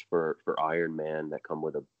kits for Iron Man that come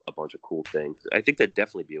with a bunch of cool things. I think that'd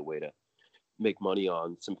definitely be a way to make money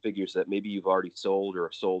on some figures that maybe you've already sold or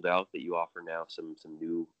are sold out that you offer now some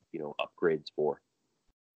new upgrades for.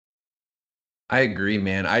 I agree,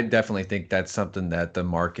 man. I definitely think that's something that the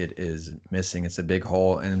market is missing. It's a big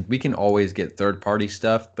hole, and we can always get third-party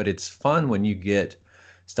stuff, but it's fun when you get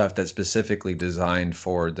stuff that's specifically designed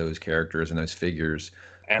for those characters and those figures.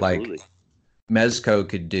 Like Absolutely. Mezco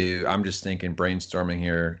could do, I'm just thinking brainstorming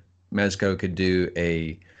here. Mezco could do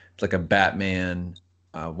like a Batman,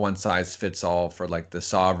 one size fits all for like the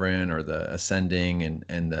Sovereign or the Ascending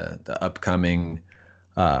and the upcoming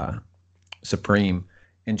uh, Supreme,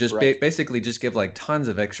 and just Right. basically just give like tons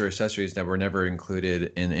of extra accessories that were never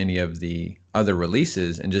included in any of the other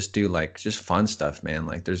releases, and just do like just fun stuff, man.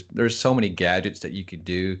 Like there's so many gadgets that you could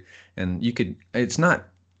do, and you could. It's not.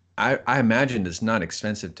 I imagine it's not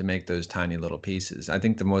expensive to make those tiny little pieces. I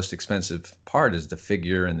think the most expensive part is the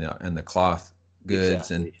figure and the cloth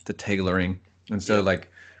goods and Exactly. the tailoring. And so Yep. like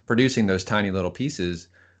producing those tiny little pieces,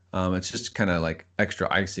 it's just kind of like extra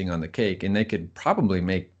icing on the cake, and they could probably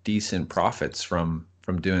make decent profits from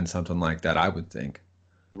doing something like that, I would think.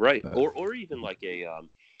 Right. But Or even like a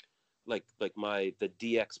like the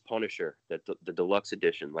DX Punisher, that the deluxe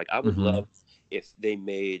edition. Like I would hmm love if they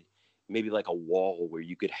made maybe like a wall where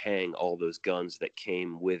you could hang all those guns that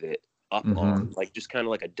came with it up hmm on, like just kind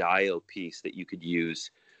of like a dio piece that you could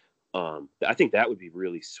use. I think that would be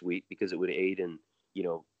really sweet because it would aid in, you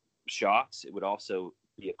know, shots. It would also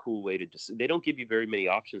be a cool way to they don't give you very many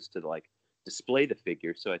options to like display the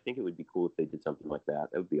figure. So I think it would be cool if they did something like that.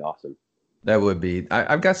 That would be awesome. that would be.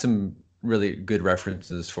 I've got some really good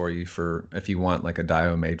references for you for if you want like a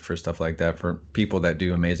dio made for stuff like that for people that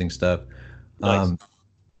do amazing stuff. Nice. Um,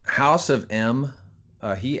 House of M,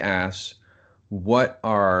 he asks, what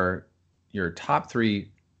are your top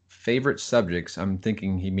three favorite subjects? I'm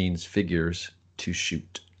thinking he means figures to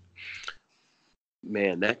shoot.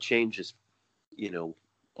 Man, that changes,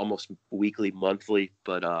 almost weekly, monthly.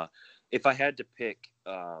 But if I had to pick,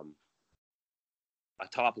 a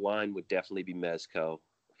top line would definitely be Mezco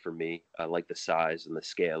for me. I like the size and the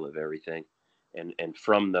scale of everything. And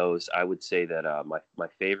from those, I would say that my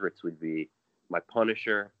favorites would be my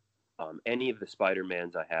Punisher, any of the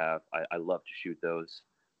Spider-Mans I have. I love to shoot those.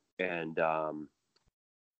 And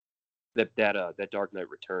that Dark Knight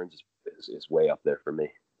Returns is way up there for me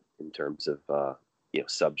in terms of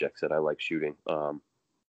subjects that I like shooting.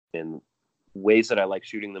 And ways that I like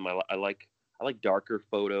shooting them, I like darker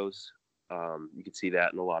photos. You can see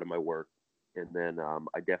that in a lot of my work. And then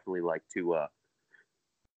I definitely like to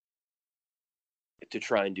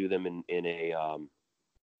try and do them in a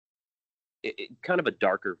kind of a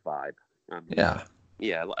darker vibe. Um, Yeah.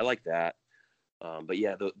 yeah, I like that. But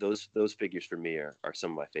yeah, those figures for me are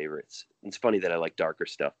some of my favorites. It's funny that I like darker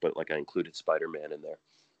stuff, but like I included Spider-Man in there.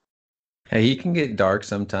 Hey, he can get dark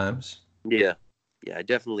sometimes. Yeah, yeah, I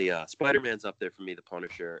definitely Spider-Man's up there for me, the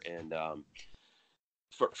Punisher, and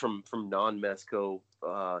from non-Mesco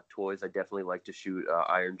toys, I definitely like to shoot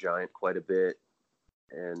Iron Giant quite a bit.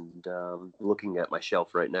 And looking at my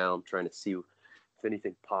shelf right now, I'm trying to see if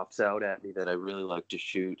anything pops out at me that I really like to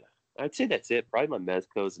shoot. I'd say that's it. Probably my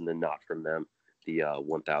Mezcos, and then not from them. The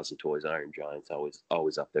 1,000 Toys Iron Giant's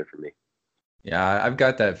always up there for me. Yeah, I've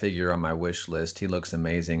got that figure on my wish list. He looks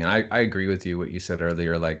amazing. And I agree with you what you said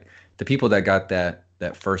earlier. Like the people that got that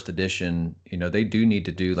first edition, they do need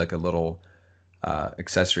to do like a little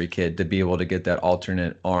accessory kit to be able to get that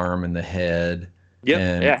alternate arm and the head. Yep.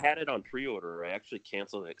 Yeah, And I had it on pre-order. I actually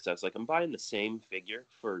canceled it because I was like, I'm buying the same figure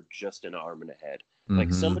for just an arm and a head. Like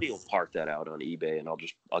hmm somebody will park that out on eBay, and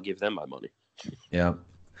I'll give them my money. yeah.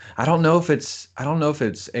 I don't know if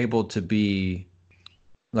it's able to be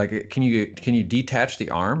like can you detach the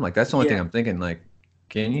arm? Like that's the only thing Yeah, I'm thinking. Like,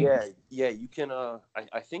 can you? yeah, you can.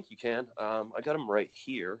 I think you can. I got them right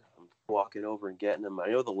here. I'm walking over and getting them. I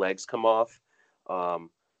know the legs come off. Um,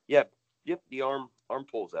 yeah, yep. The arm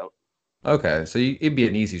pulls out. Okay, so it'd be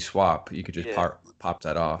an easy swap. You could just Yeah, pop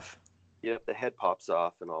that off. yep. The head pops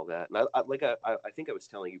off and all that. And I think I was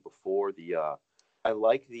telling you before I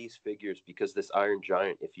like these figures because this Iron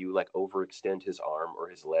Giant, if you like overextend his arm or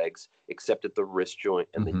his legs, except at the wrist joint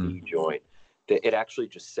and the hmm knee joint, that it actually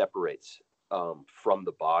just separates from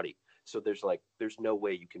the body. So there's no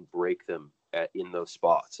way you can break them in those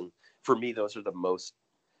spots. And for me, those are the most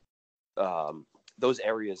those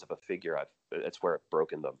areas of a figure. That's where I've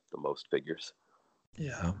broken the most figures.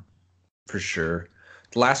 Yeah, for sure.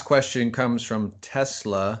 The last question comes from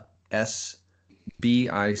Tesla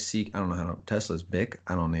SBIC. I don't know how to, Tesla's big.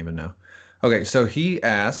 I don't even know. Okay, so he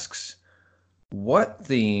asks, what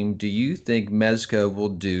theme do you think Mezco will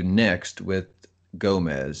do next with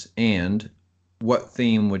Gomez? And what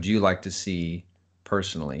theme would you like to see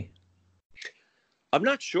personally? I'm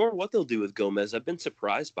not sure what they'll do with Gomez. I've been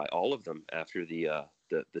surprised by all of them after the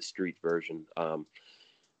street version.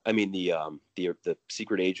 I mean the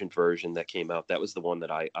secret agent version that came out. That was the one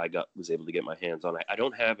that I was able to get my hands on. I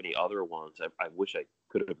don't have any other ones. I wish I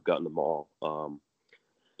could have gotten them all.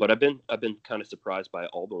 But I've been kind of surprised by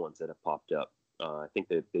all the ones that have popped up. I think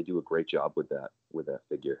they do a great job with that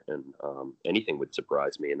figure, and anything would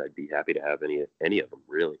surprise me, and I'd be happy to have any of them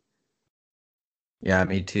really. Yeah,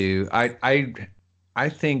 me too. I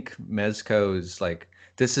think Mezco is like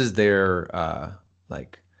this is their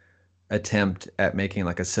like attempt at making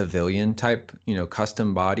like a civilian type,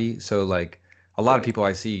 custom body. So like a lot of Right. people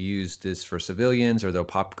I see use this for civilians, or they'll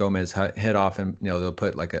pop Gomez head off and they'll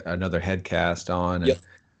put like another head cast on and Yep.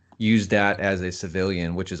 use that as a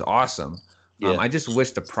civilian, which is awesome. Yeah. I just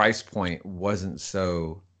wish the price point wasn't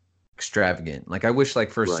so extravagant. Like I wish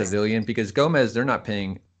like for Right. civilian because Gomez they're not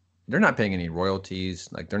paying any royalties,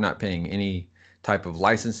 like they're not paying any type of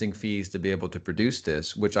licensing fees to be able to produce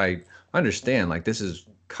this, which I understand. Like this is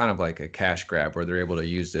kind of like a cash grab where they're able to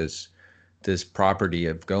use this property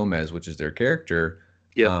of Gomez, which is their character.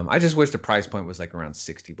 Yep. I just wish the price point was like around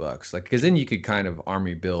 $60, like because then you could kind of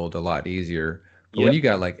army build a lot easier. But when Yep. you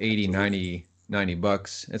got like 80, Absolutely. 90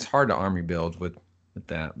 bucks, it's hard to army build with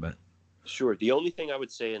that. But Sure. The only thing I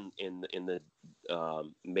would say in the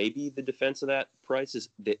maybe the defense of that price is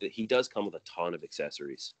that he does come with a ton of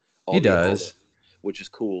accessories, he all the above, does. which is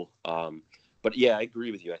cool. But yeah, I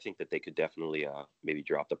agree with you. I think that they could definitely maybe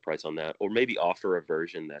drop the price on that, or maybe offer a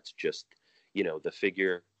version that's just the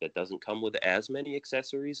figure that doesn't come with as many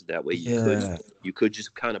accessories. That way Yeah. you could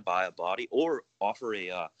just kind of buy a body, or offer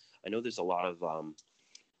a. I know there's a lot of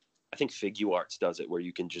I think Figuarts does it where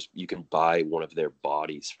you can buy one of their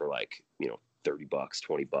bodies for like $30,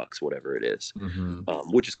 $20, whatever it is, hmm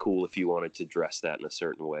which is cool if you wanted to dress that in a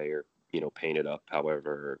certain way or paint it up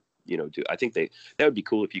however do. I think that would be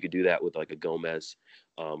cool if you could do that with like a Gomez,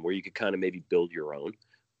 where you could kind of maybe build your own,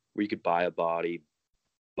 where you could buy a body,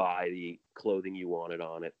 buy the clothing you wanted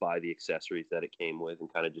on it, buy the accessories that it came with,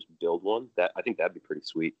 and kind of just build one. That I think that'd be pretty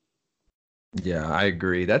sweet. Yeah, I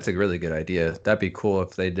agree. That's a really good idea. That'd be cool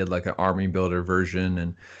if they did like an army builder version,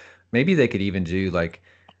 and maybe they could even do like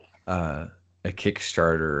uh, a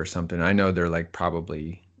Kickstarter or something. I know they're like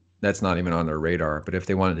probably that's not even on their radar, but if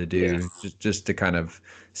they wanted to Yeah. do just to kind of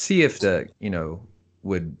see if the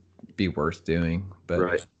would be worth doing. But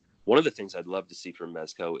Right. One of the things I'd love to see from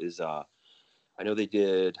Mezco is I know they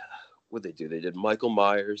did what they do. They did Michael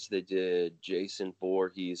Myers, they did Jason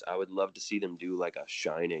Voorhees. I would love to see them do like a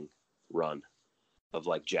Shining run of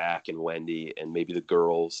like Jack and Wendy and maybe the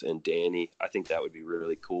girls and Danny. I think that would be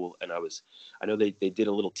really cool. And I know they did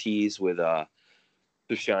a little tease with The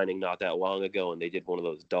Shining not that long ago, and they did one of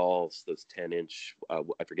those dolls, those 10-inch. I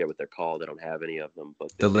forget what they're called. I don't have any of them,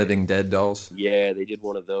 but the Living Dead dolls, yeah, they did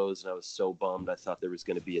one of those, and I was so bummed. I thought there was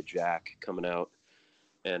going to be a Jack coming out,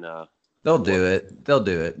 and they'll I'd love do to. it. They'll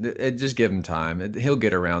do it. Just give him time. He'll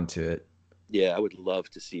get around to it. Yeah, I would love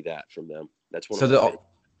to see that from them. That's one of So my the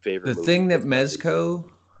favorite movies thing that they've done.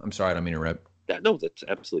 Mezco, I'm sorry, I don't mean to interrupt. No, that's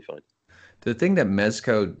absolutely fine. The thing that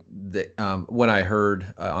Mezco, that what I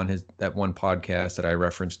heard on his that one podcast that I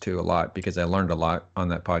referenced to a lot because I learned a lot on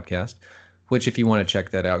that podcast. Which, if you want to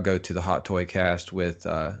check that out, go to the Hot Toy Cast with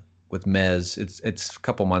Mez. It's a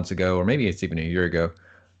couple months ago, or maybe it's even a year ago.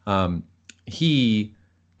 He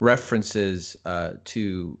references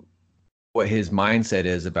to what his mindset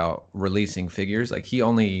is about releasing figures. Like he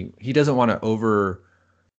doesn't want to over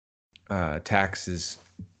tax his,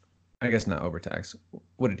 I guess not overtax.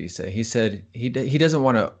 What did he say? He said he doesn't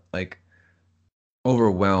want to like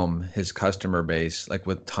overwhelm his customer base like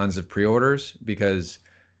with tons of pre-orders because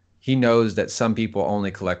he knows that some people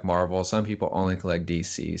only collect Marvel, some people only collect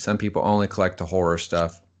DC, some people only collect the horror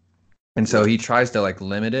stuff. And so he tries to like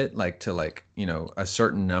limit it like to like, a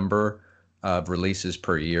certain number of releases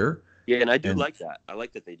per year. Yeah, and I do like that. I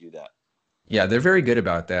like that they do that. Yeah, they're very good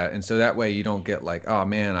about that. And so that way you don't get like, oh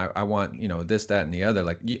man, I want, this, that, and the other.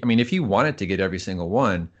 Like, I mean, if you wanted to get every single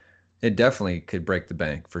one, it definitely could break the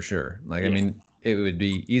bank for sure. Like, I mean, it would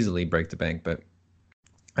be easily break the bank, but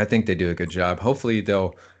I think they do a good job. Hopefully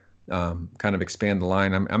they'll kind of expand the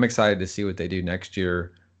line. I'm excited to see what they do next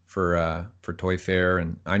year for Toy Fair.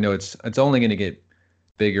 And I know it's only going to get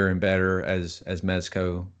bigger and better as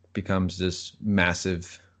Mezco becomes this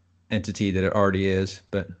massive entity that it already is.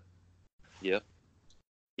 But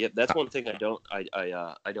Yep, that's one thing I don't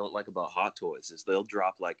like about Hot Toys is they'll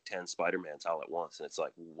drop like 10 Spider-Mans all at once, and it's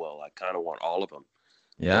like, well, I kind of want all of them.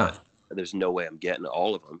 Yeah, but there's no way I'm getting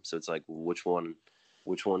all of them, so it's like, which one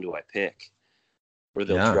do I pick? Or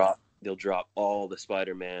they'll drop all the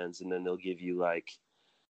Spider-Mans, and then they'll give you like,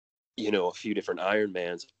 a few different Iron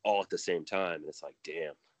Mans all at the same time, and it's like,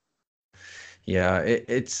 damn. Yeah,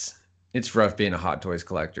 it's rough being a Hot Toys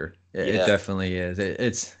collector. It definitely is.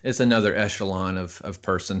 It's another echelon of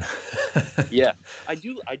person. Yeah, I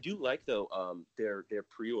do like though their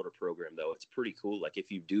pre-order program though. It's pretty cool. Like if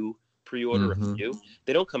you do pre-order a few,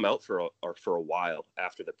 they don't come out for a while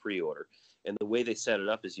after the pre-order. And the way they set it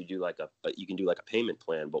up is you do like you can do like a payment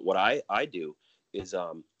plan. But what I do is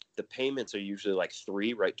the payments are usually like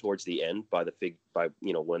 3 right towards the end by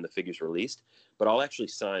when the figure's released. But I'll actually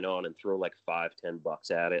sign on and throw like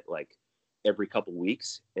 $5-10 at it like every couple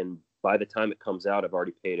weeks, and by the time it comes out, I've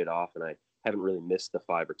already paid it off, and I haven't really missed the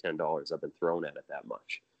 $5 or $10 I've been thrown at it that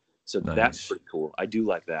much. So That's pretty cool. I do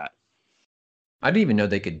like that. I didn't even know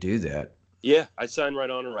they could do that. Yeah, I sign right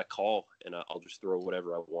on, or I call, and I'll just throw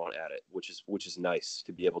whatever I want at it, which is nice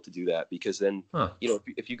to be able to do that, because then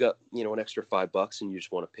if you got an extra $5 and you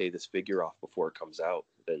just want to pay this figure off before it comes out,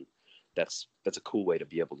 then that's a cool way to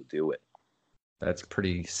be able to do it. That's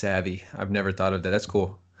pretty savvy. I've never thought of that. That's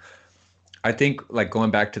cool. I think like going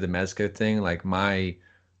back to the Mezco thing, like my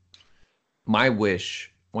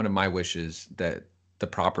wish, one of my wishes that the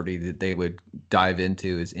property that they would dive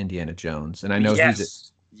into is Indiana Jones. And I know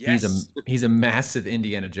he's a massive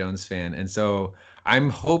Indiana Jones fan. And so I'm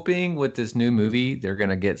hoping with this new movie, they're going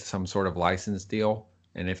to get some sort of license deal.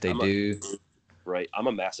 And if they do. Right. I'm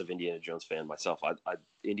a massive Indiana Jones fan myself.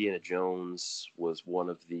 Indiana Jones was one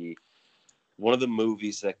of the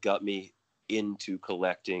movies that got me into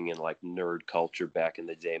collecting and like nerd culture back in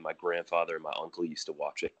the day. My grandfather and my uncle used to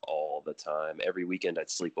watch it all the time. Every weekend I'd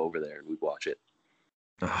sleep over there and we'd watch it.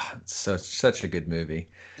 It's such a good movie.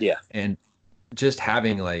 Yeah. And just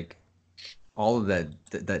having like all of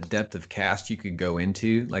that depth of cast you could go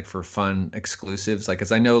into like for fun exclusives, like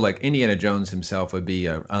as I know like Indiana Jones himself would be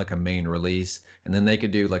like a main release, and then they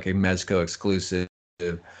could do like a Mezco exclusive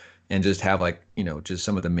and just have like just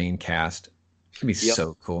some of the main cast. It'd be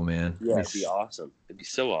so cool, man. Yeah, it'd be awesome. It'd be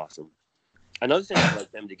so awesome. Another thing I'd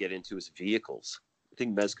like them to get into is vehicles. I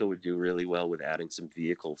think Mezco would do really well with adding some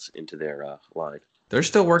vehicles into their line. They're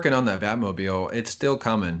still working on that Batmobile. It's still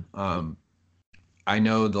coming. I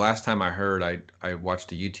know the last time I heard, I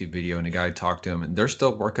watched a YouTube video and a guy talked to him, and they're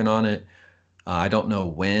still working on it. I don't know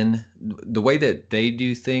when. The way that they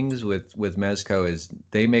do things with Mezco is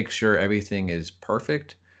they make sure everything is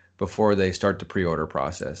perfect before they start the pre-order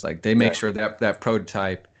process. Like they make sure that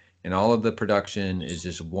prototype and all of the production is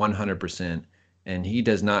just 100%. And he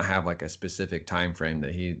does not have like a specific time frame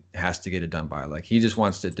that he has to get it done by. Like he just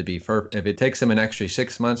wants it to be if it takes him an extra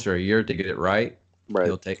 6 months or a year to get it right,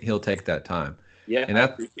 he'll take that time. Yeah, and I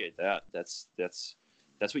appreciate that. That's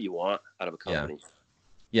what you want out of a company.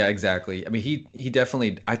 Yeah, exactly. I mean, he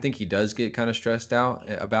definitely, I think he does get kind of stressed out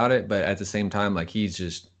about it, but at the same time, like he's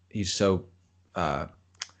so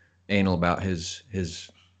anal about his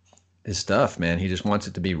stuff, man. He just wants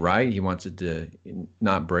it to be right. He wants it to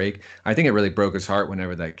not break. I think it really broke his heart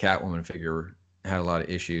whenever that Catwoman figure had a lot of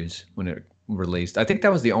issues when it released. I think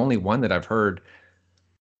that was the only one that I've heard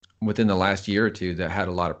within the last year or two that had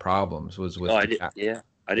a lot of problems was with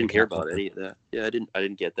I I didn't hear about any of that. Yeah, I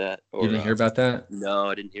didn't get that. You didn't hear about that? No,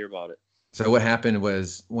 I didn't hear about it. So what happened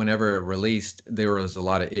was whenever it released, there was a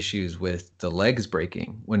lot of issues with the legs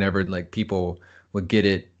breaking. Whenever like people would get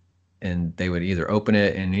it and they would either open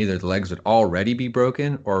it and either the legs would already be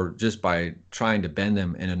broken or just by trying to bend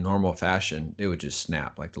them in a normal fashion, it would just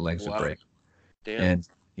snap, like the legs would Wow. break. Damn. And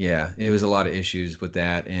yeah, it was a lot of issues with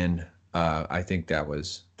that. And I think that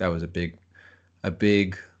was a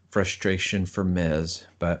big frustration for Mez.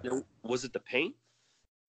 But Now, was it the paint?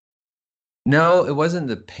 no, it wasn't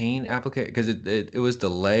the paint applicator because it was the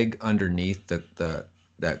leg underneath the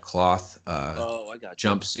that cloth Oh, I got you.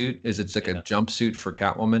 jumpsuit. It's like a Yeah. jumpsuit for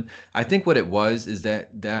Catwoman. I think what it was is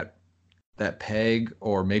that peg,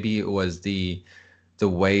 or maybe it was the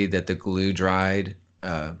way that the glue dried.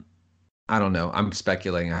 I don't know. I'm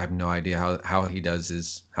speculating. I have no idea how he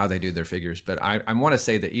does how they do their figures, but I want to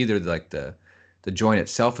say that either like the joint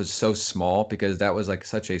itself is so small because that was like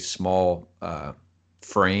such a small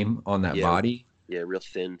frame on that Yeah. body, Yeah, real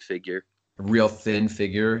thin figure. real thin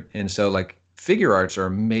figure, and so like figure arts are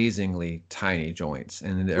amazingly tiny joints,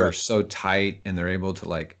 and they're Right. so tight, and they're able to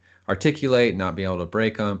like articulate, not be able to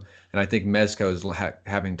break them. And I think Mezco is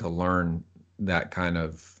having to learn that kind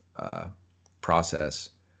of process.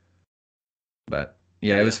 But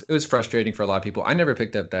yeah, Yeah. it was frustrating for a lot of people. I never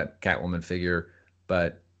picked up that Catwoman figure,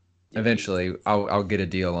 but Yeah, eventually I'll get a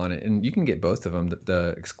deal on it, and you can get both of them,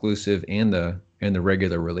 the exclusive and the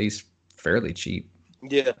regular release, fairly cheap.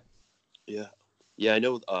 Yeah. Yeah. Yeah, I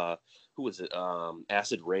know who was it?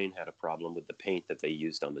 Acid Rain had a problem with the paint that they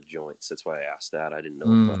used on the joints. That's why I asked that. I didn't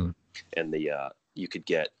know if, and the you could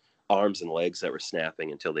get arms and legs that were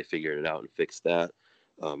snapping until they figured it out and fixed that.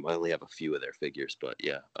 I only have a few of their figures, but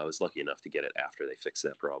yeah, I was lucky enough to get it after they fixed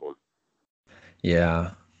that problem.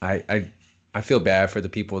 Yeah, I feel bad for the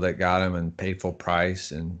people that got them and paid full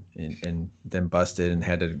price and then busted and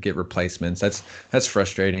had to get replacements. That's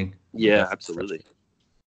frustrating. Yeah, That's absolutely.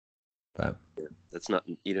 But Yeah, that's not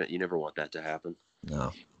you never want that to happen.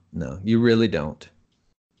 No, you really don't.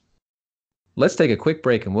 Let's take a quick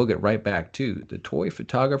break and we'll get right back to the Toy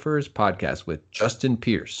Photographers Podcast with Justin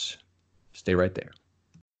Pierce. Stay right there.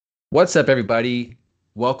 What's up, everybody?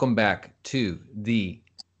 Welcome back to the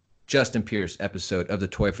Justin Pierce episode of the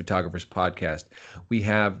Toy Photographers Podcast. We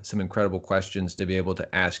have some incredible questions to be able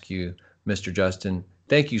to ask you, Mr. Justin.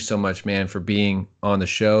 Thank you so much, man, for being on the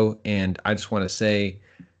show. And I just want to say,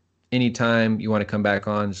 anytime you want to come back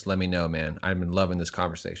on, just let me know, man. I've been loving this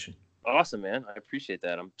conversation. Awesome, man. I appreciate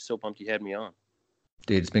that. I'm so pumped you had me on.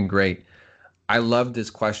 Dude, it's been great. I love this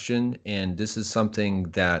question, and this is something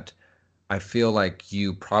that I feel like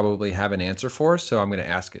you probably have an answer for, so I'm going to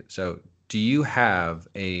ask it. So, do you have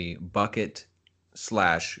a bucket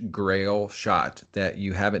 / grail shot that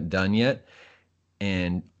you haven't done yet,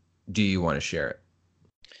 and do you want to share it?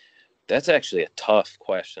 That's actually a tough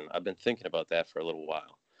question. I've been thinking about that for a little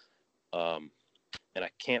while, and I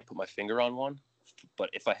can't put my finger on one. But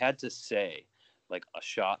if I had to say, like a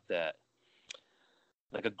shot that,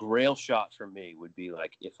 like a grail shot for me would be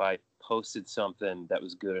like if I posted something that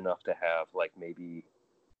was good enough to have like maybe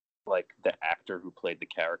like the actor who played the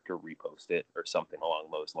character repost it or something along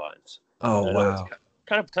those lines. Oh, wow. It's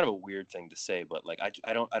kind of a weird thing to say, but like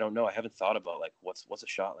I don't know. I haven't thought about like what's a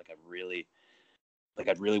shot like I'd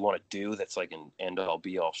really want to do that's like an end all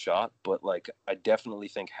be all shot. But like I definitely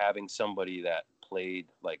think having somebody that played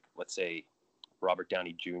like, let's say, Robert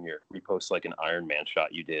Downey Jr. repost like an Iron Man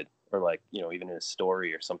shot you did, or like, even in a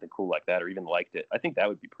story or something cool like that, or even liked it. I think that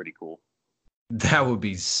would be pretty cool. That would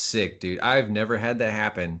be sick, dude. I've never had that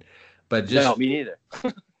happen, but just No, me neither.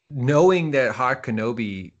 knowing that Hawk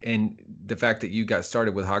Kenobi and the fact that you got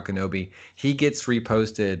started with Hawk Kenobi, he gets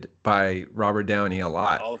reposted by Robert Downey a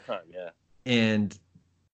lot. All the time, yeah. And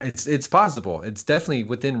it's possible. It's definitely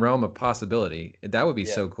within realm of possibility. That would be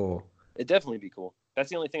so cool. It'd definitely be cool. That's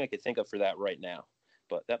the only thing I could think of for that right now.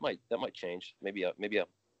 But that might change. Maybe I'll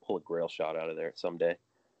pull a grail shot out of there someday.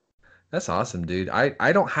 That's awesome, dude.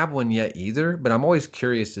 I don't have one yet either, but I'm always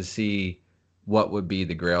curious to see what would be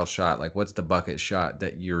the grail shot. Like, what's the bucket shot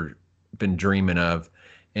that you're been dreaming of?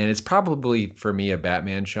 And it's probably for me a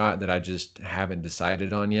Batman shot that I just haven't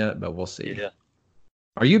decided on yet, but we'll see. Yeah.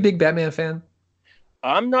 Are you a big Batman fan?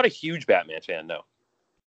 I'm not a huge Batman fan, no.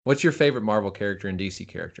 What's your favorite Marvel character and DC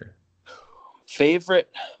character? Favorite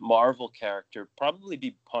Marvel character probably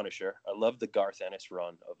be Punisher. I love the Garth Ennis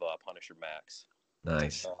run of Punisher Max.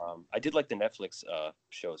 Nice. I did like the Netflix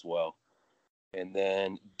show as well. And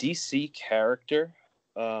then DC character,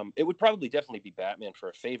 it would probably definitely be Batman for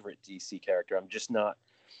a favorite DC character.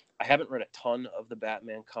 I haven't read a ton of the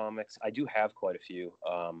Batman comics. I do have quite a few.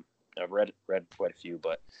 I've read quite a few,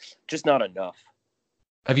 but just not enough.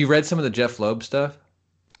 Have you read some of the Jeff Loeb stuff?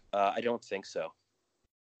 I don't think so.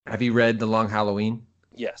 Have you read The Long Halloween?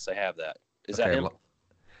 Yes, I have that. Is that Okay, him?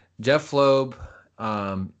 Jeff Loeb.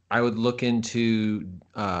 I would look into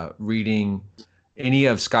reading any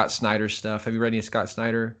of Scott Snyder's stuff. Have you read any of Scott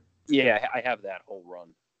Snyder Yeah, I have that whole run.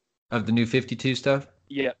 of the New 52 stuff?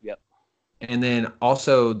 Yep, yep. And then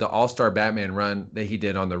also the All Star Batman run that he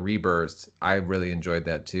did on the Rebirth. I really enjoyed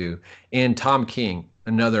that too. And Tom King,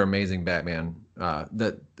 another amazing Batman.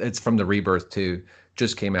 That it's from the Rebirth too.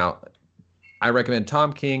 Just came out. I recommend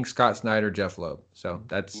Tom King, Scott Snyder, Jeff Loeb. So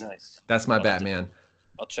Nice. that's my I'll, Batman.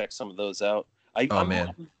 I'll check some of those out. I, Oh I'm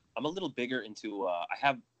man, I'm a little bigger into. I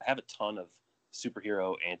have a ton of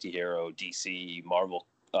superhero, anti-hero, DC, Marvel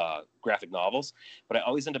graphic novels, but I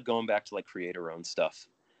always end up going back to like creator-owned stuff,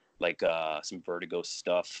 like some Vertigo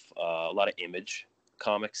stuff, a lot of Image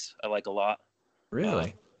comics. I like a lot. Uh,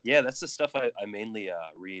 really? yeah, that's the stuff I mainly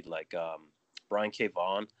read. Like Brian K.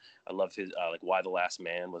 Vaughan. I love his like Why the Last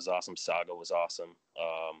Man was awesome. Saga was awesome.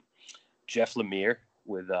 Jeff Lemire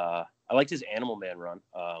with I liked his Animal Man run,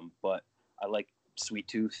 but I like Sweet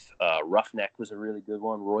Tooth. Roughneck was a really good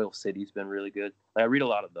one. Royal City's been really good. Like, I read a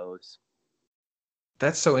lot of those.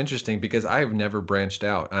 That's so interesting because I've never branched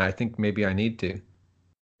out, and I think maybe I need to.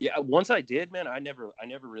 Yeah, once I did, man, I never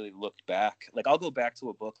really looked back. Like I'll go back to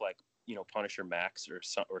a book like Punisher Max or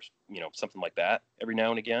something like that every now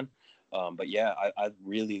and again. But yeah, I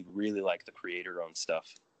really really like the creator-owned stuff.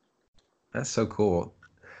 That's so cool.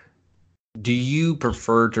 Do you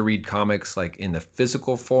prefer to read comics like in the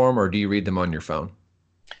physical form, or do you read them on your phone?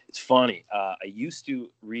 It's funny. I used to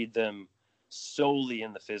read them solely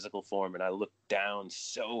in the physical form, and I looked down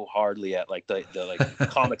so hardly at like the like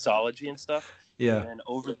comicsology and stuff. And Yeah. then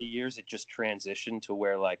over the years, it just transitioned to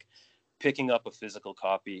where like picking up a physical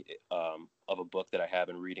copy of a book that I have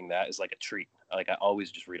and reading that is like a treat. Like I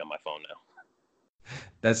always just read on my phone now.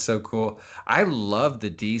 That's so cool. I love the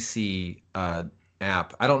DC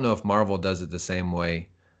app. I don't know if Marvel does it the same way,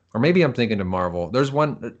 or maybe I'm thinking of Marvel. There's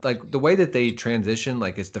one like the way that they transition,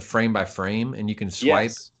 like it's the frame by frame, and you can swipe.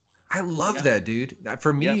 Yes. I love Yeah. that, dude.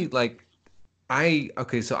 For Yeah. me, like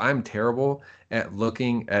okay, so I'm terrible at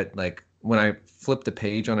looking at like when I flip the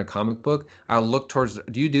page on a comic book, I'll look towards.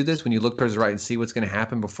 Do you do this when you look towards the right and see what's going to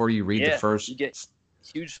happen before you read the Yeah. You first? get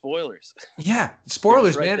huge spoilers. Yeah, They're just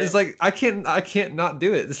spoilers, right man. It's there. like I can't not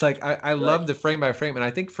do it. It's like I Right. love the frame by frame, and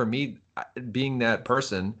I think for me, being that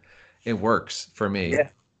person, it works for me. Yeah.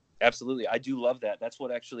 Absolutely, I do love that. That's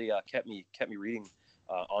what actually kept me reading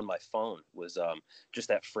on my phone was just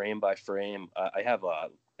that frame by frame. I have I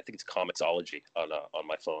think it's Comixology on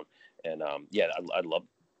my phone, and yeah, I love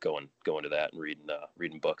going to that and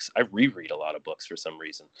reading books. I reread a lot of books for some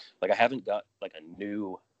reason. Like I haven't got like a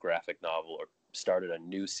new graphic novel or started a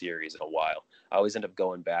new series in a while. I always end up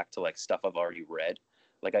going back to like stuff I've already read.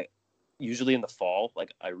 Like I usually in the fall,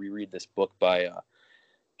 like I reread this book by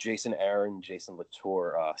Jason Aaron, Jason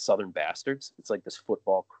Latour, Southern Bastards. It's like this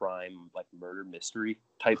football crime, like murder mystery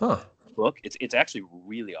type Huh? book. It's actually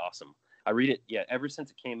really awesome. I read it, yeah, ever since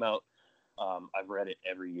it came out. I've read it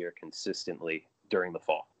every year consistently during the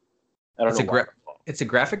fall. I don't It's know a why. it's a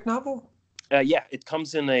graphic novel. Yeah, it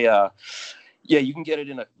comes in a yeah, you can get it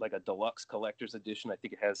in a like a deluxe collector's edition. I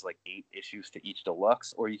think it has like 8 issues to each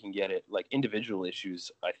deluxe, or you can get it like individual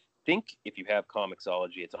issues. I think if you have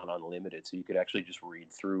Comixology, it's on unlimited, so you could actually just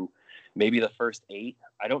read through maybe the first 8.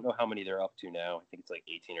 I don't know how many they're up to now. I think it's like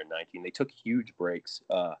 18 or 19. They took huge breaks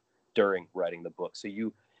during writing the book.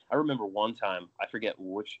 I remember one time, I forget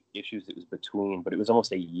which issues it was between, but it was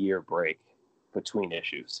almost a year break between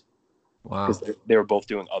issues because Wow, they were both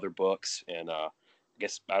doing other books, and I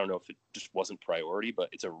guess I don't know if it just wasn't priority, but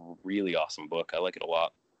it's a really awesome book. I like it a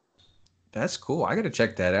lot. that's cool. I got to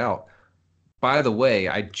check that out. By the way,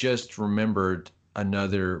 I just remembered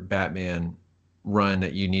another Batman run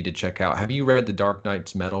that you need to check out. Have you read the Dark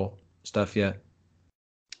Knight's Metal stuff yet?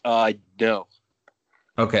 No.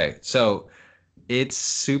 Okay, so it's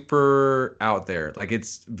super out there. Like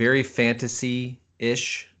it's very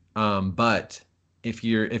fantasy-ish. But if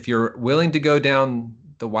you're willing to go down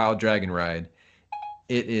the Wild Dragon ride,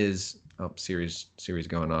 it is Siri's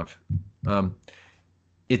going off. Um,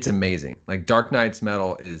 it's amazing. Like Dark Knight's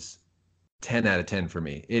Metal is 10 out of 10 for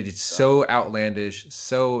me. It is so outlandish,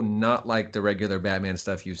 so not like the regular Batman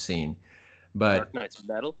stuff you've seen. But Dark Knight's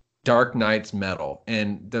Metal. Dark Knight's Metal.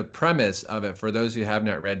 And the premise of it, for those who have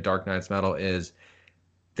not read Dark Knight's Metal, is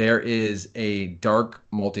there is a dark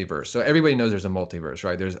multiverse. So everybody knows there's a multiverse,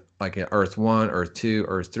 right? There's like an Earth 1, Earth 2,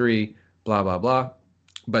 Earth 3, blah, blah, blah.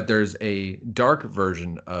 But there's a dark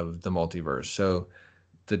version of the multiverse. So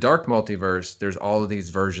the dark multiverse, there's all of these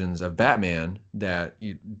versions of Batman that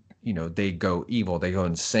they go evil, they go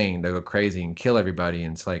insane, they go crazy and kill everybody.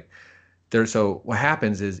 And it's like so what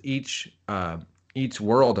happens is each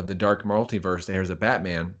world of the dark multiverse, there's a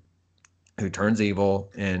Batman who turns evil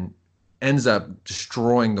and ends up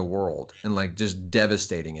destroying the world and like just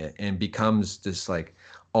devastating it and becomes this like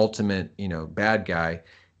ultimate, bad guy.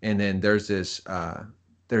 And then there's this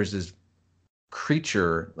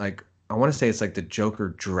creature, like I want to say it's like the Joker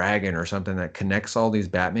dragon or something, that connects all these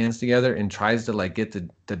Batmans together and tries to like get the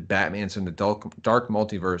Batmans from the dark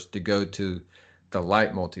multiverse to go to the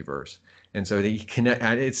light multiverse. And so he connect.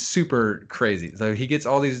 It's super crazy. So he gets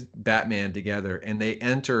all these Batman together, and they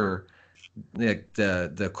enter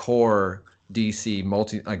the core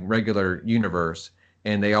DC like regular universe,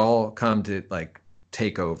 and they all come to like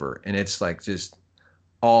take over, and it's like just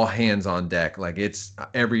all hands on deck. Like it's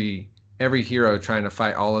every hero trying to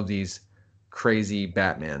fight all of these crazy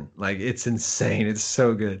Batman. Like it's insane. It's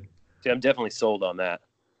so good. See, I'm definitely sold on that.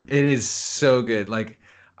 It is so good. Like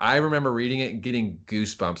I remember reading it and getting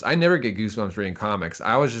goosebumps. I never get goosebumps reading comics.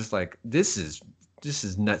 I was just like, this is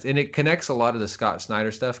nuts. And it connects a lot of the Scott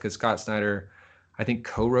Snyder stuff because Scott Snyder, I think,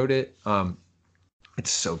 co-wrote it. It's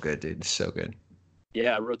so good, dude. It's so good.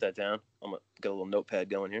 Yeah, I wrote that down. I'm gonna get a little notepad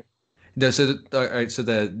going here. So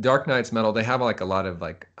the Dark Knight's Metal, they have like a lot of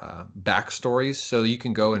like backstories. So you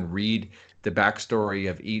can go and read the backstory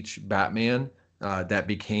of each Batman that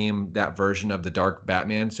became that version of the Dark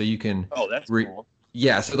Batman. So you can. Oh, that's cool.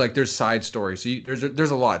 Yeah, so like there's side stories. So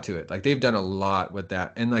there's a lot to it. Like they've done a lot with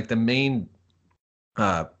that. And like the main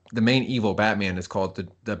evil Batman is called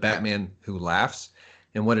the Batman Who Laughs.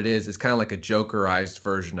 And what it is kind of like a Jokerized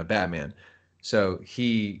version of Batman. So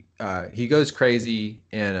he goes crazy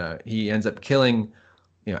and he ends up killing,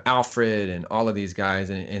 Alfred and all of these guys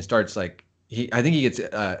and starts like I think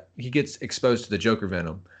he gets exposed to the Joker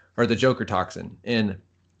venom or the Joker toxin, and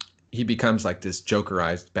he becomes like this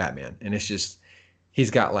Jokerized Batman. And it's just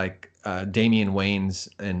he's got like Damian Wayans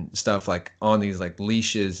and stuff like on these like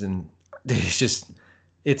leashes, and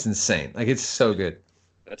it's insane. Like it's so good.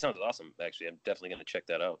 That sounds awesome. Actually, I'm definitely going to check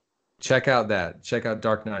that out. Check out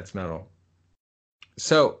Dark Knight's Metal.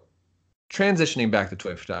 So transitioning back to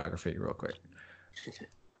toy photography real quick.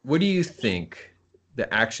 What do you think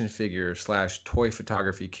the action figure / toy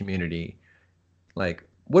photography community, like,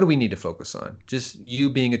 what do we need to focus on? Just you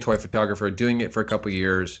being a toy photographer, doing it for a couple of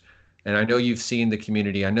years, and I know you've seen the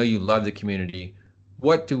community. I know you love the community.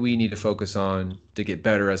 What do we need to focus on to get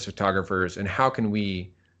better as photographers, and how can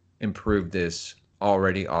we improve this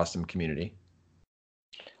already awesome community?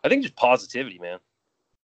 I think just positivity, man.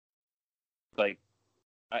 Like,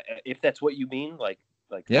 if that's what you mean, like.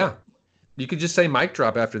 Yeah, you could just say mic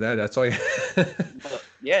drop after that. That's all.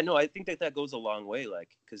 Yeah, no, I think that goes a long way. Like,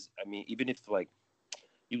 because I mean, even if like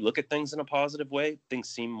you look at things in a positive way, things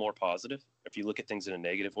seem more positive. If you look at things in a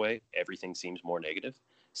negative way, everything seems more negative.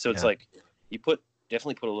 So it's like you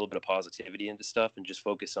definitely put a little bit of positivity into stuff and just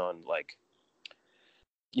focus on like,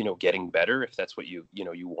 getting better if that's what you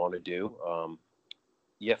want to do.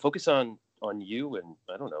 Yeah, focus on you, and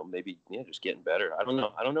I don't know, maybe just getting better. I don't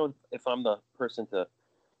know if I'm the person to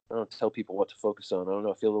tell people what to focus on. I don't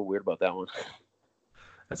know. I feel a little weird about that one.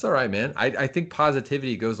 That's all right, man. I think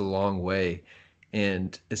positivity goes a long way.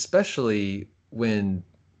 And especially when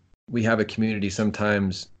we have a community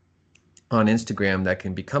sometimes on Instagram that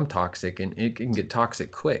can become toxic, and it can get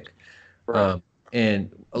toxic quick. Right.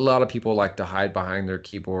 And a lot of people like to hide behind their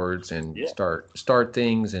keyboards and start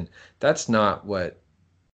things. And that's not what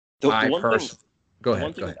Go ahead.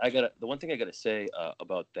 The one thing I gotta say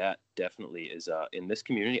about that definitely is in this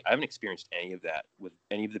community, I haven't experienced any of that with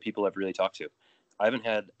any of the people I've really talked to. I haven't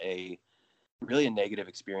had a negative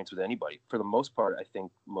experience with anybody. For the most part, I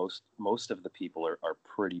think most of the people are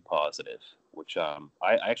pretty positive, which I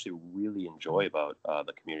actually really enjoy about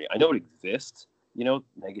the community. I know it exists,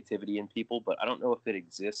 negativity in people, but I don't know if it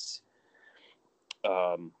exists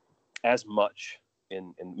as much.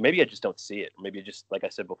 And maybe I just don't see it. Maybe just, like I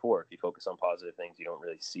said before, if you focus on positive things, you don't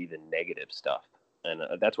really see the negative stuff. And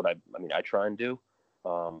that's what I try and do.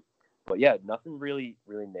 But yeah, nothing really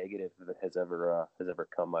negative that has ever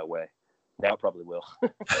come my way. Now it probably will.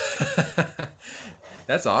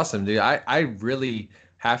 That's awesome, dude. I really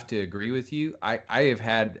have to agree with you. I have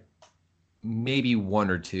had maybe one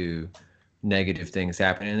or two negative things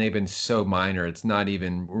happen, and they've been so minor, it's not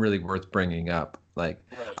even really worth bringing up. Like,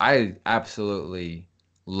 I absolutely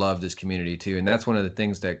love this community too, and that's one of the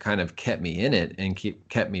things that kind of kept me in it and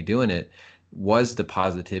kept me doing it, was the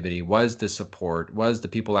positivity, was the support, was the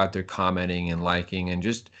people out there commenting and liking and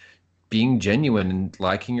just being genuine and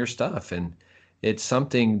liking your stuff. And it's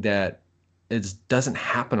something that it doesn't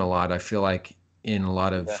happen a lot, I feel like, in a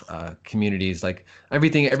lot Yeah. of communities. Like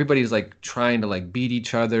everybody's like trying to like beat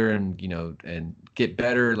each other and and get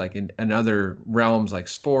better, like in other realms like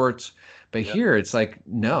sports. But Yep. here it's like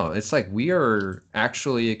no, it's like we are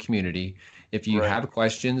actually a community. If you Right. have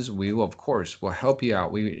questions, we will of course will help you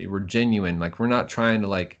out. We're genuine. Like we're not trying to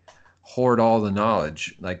like hoard all the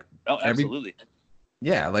knowledge. Like Oh, every absolutely.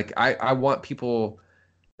 yeah, like I want people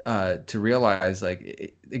to realize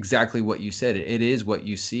like exactly what you said. It is what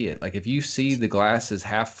you see it. Like if you see the glass is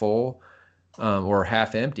half full or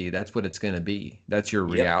half empty, that's what it's going to be. That's your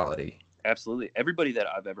Yep. reality. Absolutely. Everybody that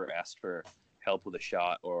I've ever asked for help with a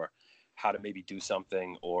shot or how to maybe do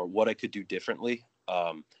something or what I could do differently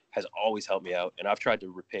has always helped me out. And I've tried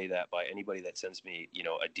to repay that by anybody that sends me,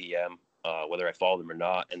 a DM, whether I follow them or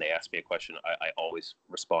not, and they ask me a question, I always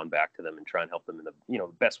respond back to them and try and help them in the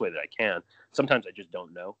best way that I can. Sometimes I just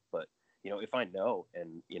don't know, but if I know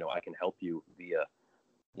and I can help you via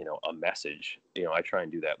a message, I try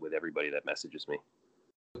and do that with everybody that messages me.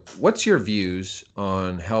 What's your views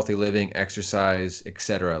on healthy living, exercise,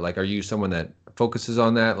 etc.? Like, are you someone that focuses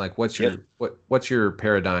on that? Like, Yep. what's your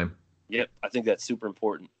paradigm? Yep, I think that's super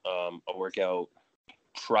important.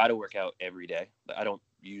 Try to work out every day. I don't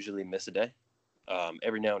usually miss a day.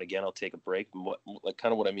 Every now and again, I'll take a break. And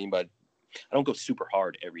what I mean by, I don't go super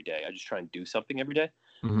hard every day. I just try and do something every day.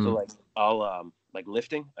 So Hmm. like I'll like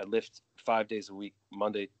lifting. I lift 5 days a week: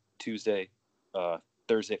 Monday, Tuesday,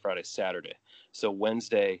 Thursday, Friday, Saturday. So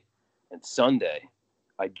Wednesday and Sunday,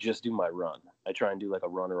 I just do my run. I try and do like a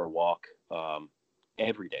run or a walk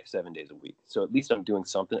every day, 7 days a week. So at least I'm doing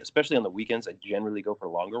something. Especially on the weekends, I generally go for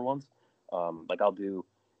longer ones. Like I'll do,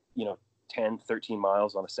 you know, 10, 13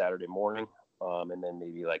 miles on a Saturday morning, and then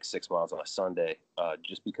maybe like 6 miles on a Sunday,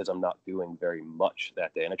 just because I'm not doing very much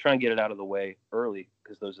that day. And I try and get it out of the way early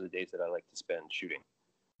because those are the days that I like to spend shooting.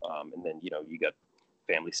 And then, you got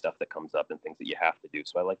family stuff that comes up and things that you have to do.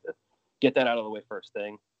 So I like to get that out of the way first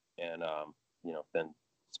thing, and then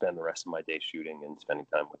spend the rest of my day shooting and spending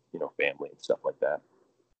time with family and stuff like that.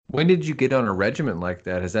 When did you get on a regimen like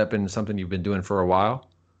that? Has that been something you've been doing for a while?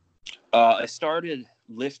 I started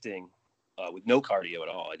lifting with no cardio at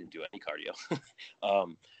all. I didn't do any cardio.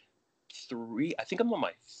 um, I think I'm on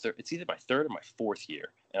my third. It's either my third or my fourth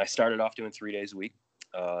year, and I started off doing 3 days a week,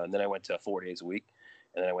 and then I went to 4 days a week,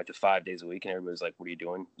 and then I went to 5 days a week, and everybody was like, "What are you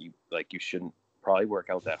doing? You shouldn't probably work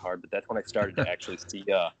out that hard." But that's when I started to actually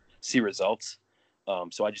see results.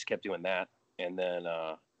 So I just kept doing that, and then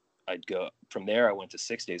I'd go from there. I went to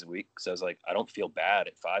 6 days a week because I was like, I don't feel bad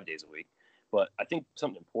at 5 days a week. But I think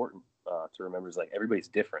something important to remember is like everybody's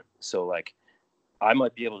different. So like I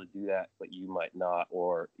might be able to do that, but you might not,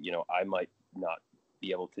 or I might not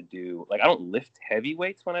be able to do, like, I don't lift heavy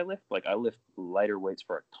weights when I lift. Like I lift lighter weights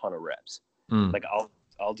for a ton of reps. Mm. Like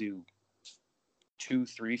I'll do 2,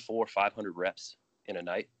 3, 4, 500 reps in a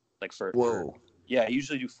night. Like for Whoa. yeah, I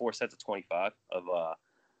usually do 4 sets of 25 of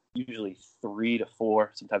usually 3 to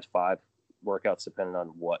 4, sometimes 5 workouts, depending on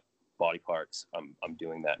what body parts I'm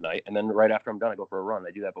doing that night. And then right after I'm done, I go for a run. I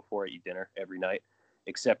do that before I eat dinner every night,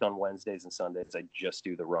 except on Wednesdays and Sundays. I just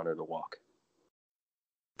do the run or the walk,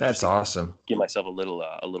 just That's to awesome. give myself a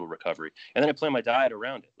little recovery. And then I plan my diet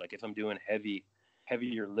around it. Like if I'm doing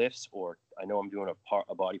heavier lifts, or I know I'm doing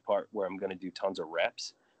a body part where I'm going to do tons of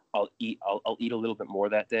reps, I'll eat a little bit more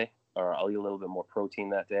that day, or I'll eat a little bit more protein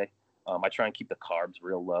that day. I try and keep the carbs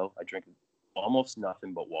real low. I drink almost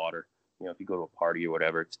nothing but water. If you go to a party or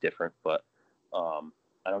whatever, it's different. But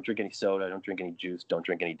I don't drink any soda. I don't drink any juice. Don't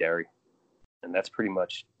drink any dairy. And that's pretty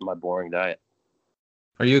much my boring diet.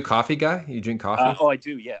 Are you a coffee guy? You drink coffee? Oh, I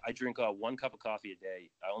do. Yeah, I drink 1 cup of coffee a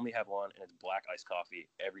day. I only have one, and it's black iced coffee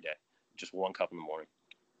every day. Just 1 cup in the morning.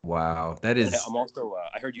 Wow, that And is I'm also.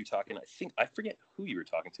 I heard you talking. I forget who you were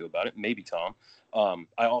talking to about it. Maybe Tom.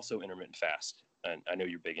 I also intermittent fast, and I know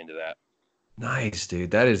you're big into that. nice,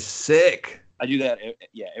 dude. That is sick. I do that.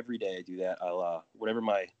 Yeah, every day I do that.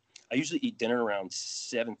 I usually eat dinner around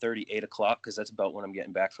 7:30, 8 o'clock, because that's about when I'm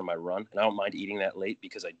getting back from my run, and I don't mind eating that late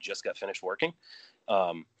because I just got finished working.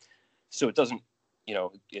 Um, so it doesn't,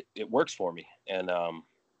 it works for me. And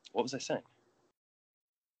what was I saying?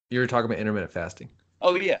 You were talking about intermittent fasting.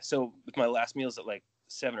 Oh yeah. So with my last meals at like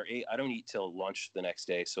 7 or 8, I don't eat till lunch the next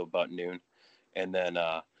day, so about noon, and then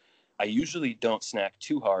I usually don't snack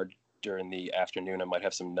too hard during the afternoon. I might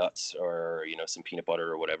have some nuts or some peanut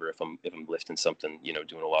butter or whatever if I'm lifting something,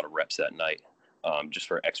 doing a lot of reps that night, just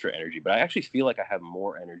for extra energy. But I actually feel like I have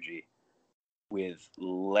more energy with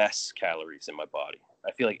less calories in my body.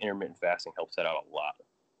 I feel like intermittent fasting helps that out a lot.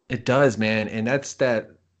 It does, man. And that's that.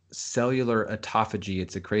 cellular autophagy.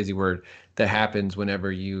 It's a crazy word that happens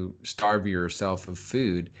whenever you starve yourself of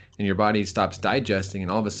food and your body stops digesting,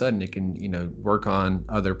 and all of a sudden it can, work on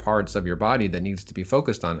other parts of your body that needs to be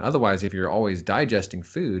focused on. Otherwise, if you're always digesting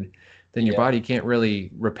food, then your Yeah. body can't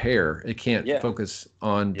really repair. It can't Yeah. focus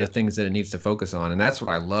on the Yep. things that it needs to focus on. And that's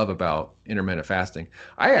what I love about intermittent fasting.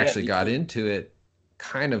 I Yeah. actually Me got too. into it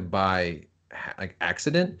kind of by like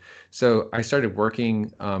accident. So I started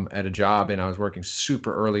working at a job, and I was working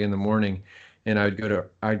super early in the morning, and I'd go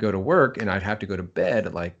to work, and I'd have to go to bed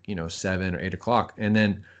at like 7 or 8 o'clock, and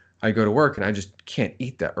then I go to work, and I just can't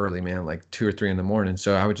eat that early, man, like 2 or 3 in the morning.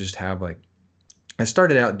 So I would just have like I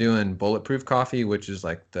started out doing bulletproof coffee, which is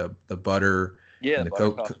like the butter Yeah. and the Butter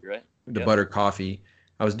coke, coffee, right? the Yep. butter coffee.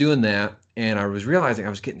 I was doing that, and I was realizing I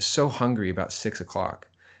was getting so hungry about 6 o'clock.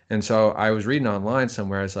 And so I was reading online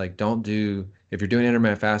somewhere. It's like, don't do, if you're doing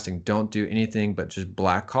intermittent fasting, don't do anything but just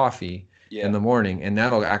black coffee in Yeah. the morning. And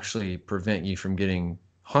that'll actually prevent you from getting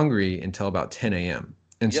hungry until about 10 a.m.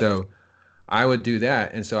 And Yep. so I would do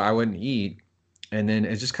that. And so I wouldn't eat. And then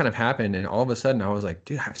it just kind of happened. And all of a sudden I was like,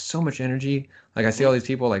 dude, I have so much energy. Like I see Hmm. all these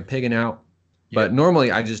people like pigging out. But Yep.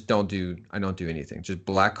 normally I don't do anything. Just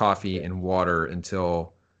black coffee Yeah. and water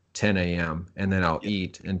until 10 a.m. And then I'll Yep.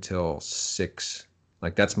 eat until 6.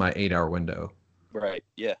 Like that's my 8 hour window. Right.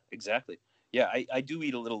 Yeah. Exactly. Yeah. I do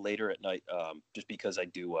eat a little later at night, just because I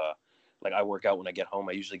do. Like I work out when I get home.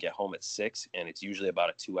 I usually get home at 6, and it's usually about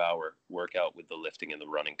a 2-hour workout with the lifting and the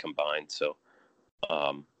running combined.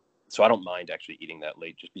 Um, so I don't mind actually eating that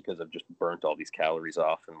late, just because I've just burnt all these calories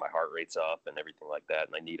off and my heart rate's up and everything like that,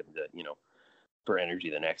 and I need them to, for energy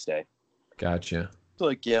the next day. Gotcha. So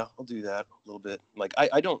like, yeah, I'll do that a little bit. Like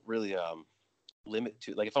I don't really limit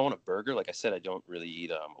to, like, if I want a burger, like I said, I don't really eat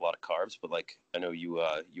a lot of carbs, but like I know you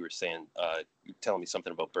were saying, you were telling me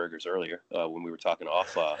something about burgers earlier, when we were talking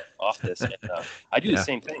off this, and I do the Yeah.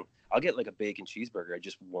 same thing. I'll get like a bacon cheeseburger. I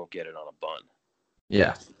just won't get it on a bun,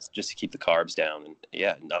 Yeah. just to keep the carbs down. And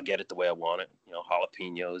yeah, and I'll get it the way I want it.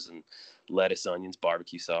 Jalapenos and lettuce, onions,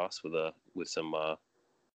 barbecue sauce with some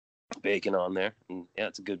bacon on there, and yeah,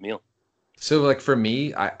 it's a good meal. So like for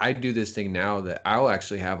me, I do this thing now that I'll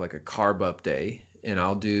actually have like a carb up day, and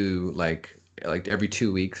I'll do like every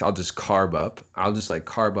 2 weeks I'll just carb up. I'll just like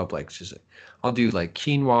carb up like just I'll do like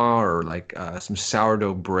quinoa or like some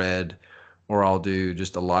sourdough bread, or I'll do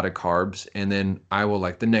just a lot of carbs, and then I will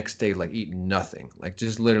like the next day like eat nothing, like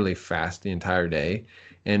just literally fast the entire day.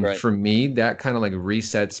 And Right. for me, that kind of like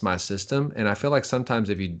resets my system. And I feel like sometimes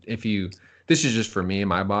if you this is just for me and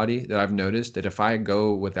my body that I've noticed that if I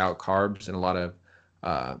go without carbs and a lot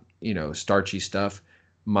of starchy stuff,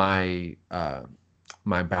 my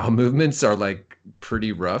my bowel movements are like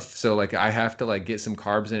pretty rough. So like I have to like get some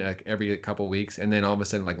carbs in like every couple weeks, and then all of a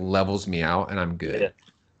sudden like levels me out and I'm Yeah. good.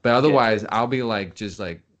 But Yeah. otherwise I'll be like just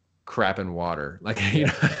like crap in water. Like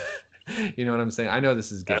Yeah. you know what I'm saying? I know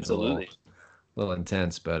this is getting a Absolutely. little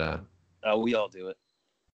intense, but We all do it.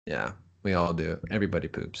 yeah, we all do it. Everybody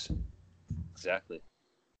poops. Exactly.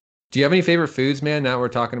 Do you have any favorite foods, man? Now we're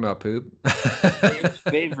talking about poop.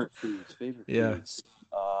 Favorite foods. Favorite Yeah. foods.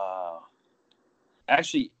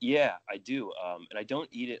 Actually, yeah, I do. And I don't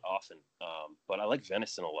eat it often. But I like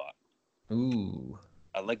venison a lot. Ooh.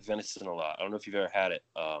 I like venison a lot. I don't know if you've ever had it.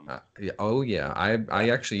 Yeah. Oh yeah. I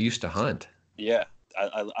actually used to hunt. Yeah,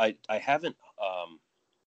 I haven't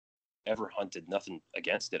ever hunted. Nothing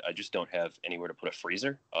against it. I just don't have anywhere to put a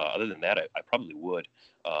freezer. Other than that, I probably would,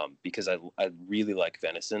 because I really like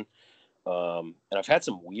venison. And I've had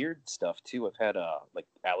some weird stuff too. I've had like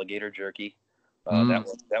alligator jerky. Mm.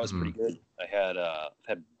 That was pretty good. I've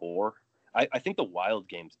had boar. I think the wild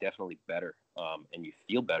game's definitely better, and you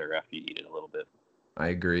feel better after you eat it a little bit. I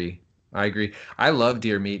agree. I agree. I love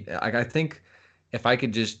deer meat. Like I think if I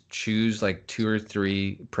could just choose like 2 or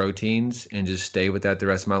 3 proteins and just stay with that the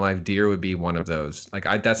rest of my life, deer would be one of those. Like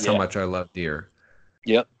I that's how Yeah. much I love deer.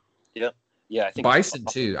 Yep. Yep. Yeah. I think it's Bison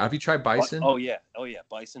too. Have you tried bison? oh yeah. Oh yeah.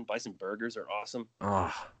 Bison burgers are awesome.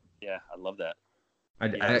 Oh, Yeah, I love that. I,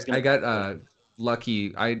 Yeah, I I, was I gonna. got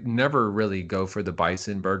lucky. I never really go for the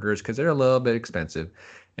bison burgers because they're a little bit expensive,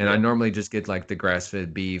 and I Yeah. normally just get like the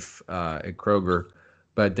grass-fed beef at Kroger.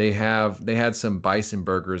 But they had some bison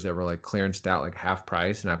burgers that were like clearanced out like half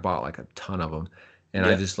price, and I bought like a ton of them, and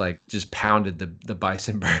I Yeah. just pounded the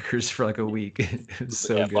bison burgers for like a week. It was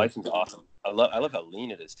so Yeah. good. Bison's awesome. I love how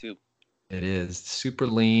lean it is too. It is super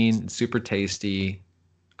lean, super tasty.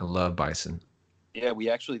 I love bison. Yeah, we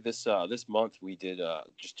actually this month we did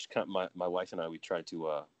just kind of my wife and I, we tried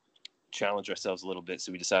to challenge ourselves a little bit,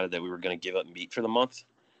 so we decided that we were going to give up meat for the month,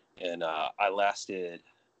 and I lasted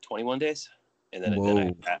 21 days. and then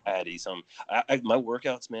Whoa. I had to eat some. My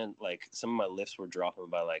workouts, man, like some of my lifts were dropping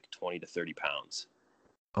by like 20 to 30 pounds.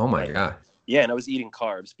 Oh my Like, God. yeah, and I was eating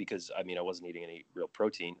carbs because I mean I wasn't eating any real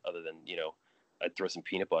protein other than I'd throw some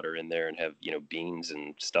peanut butter in there and have beans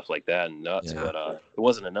and stuff like that and nuts, Yeah. but it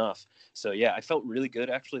wasn't enough. So yeah, I felt really good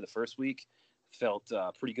actually the first week. Felt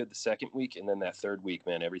pretty good the second week, and then that third week,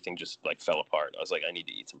 man, everything just like fell apart. I was like, I need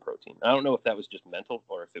to eat some protein. I don't know if that was just mental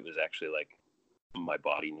or if it was actually like my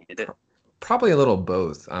body needed it. Probably a little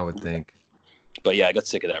both, I would think. But yeah, I got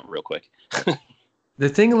sick of that real quick. The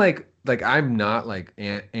thing, like I'm not like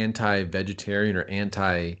anti-vegetarian or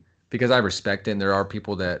anti, because I respect it, and there are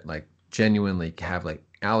people that like genuinely have like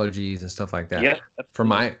allergies and stuff like that. Yeah, For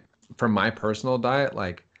absolutely. my personal diet,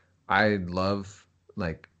 like I love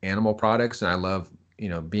like animal products, and I love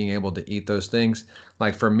being able to eat those things.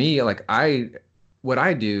 Like for me, like what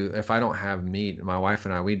I do if I don't have meat, my wife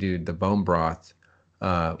and I, we do the bone broth,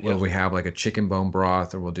 where Yep. we have like a chicken bone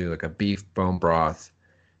broth, or we'll do like a beef bone broth,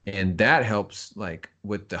 and that helps like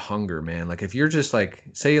with the hunger, man. Like if you're just like,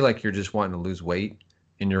 say like you're just wanting to lose weight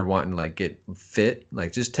and you're wanting to like get fit,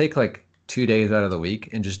 like just take like 2 days out of the week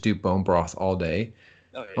and just do bone broth all day.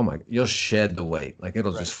 Oh Oh yeah. my, you'll shed the weight. Like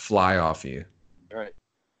it'll Right. just fly off you. Right.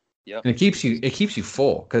 Yep. And it keeps you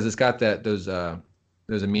full because it's got those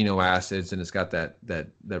amino acids, and it's got that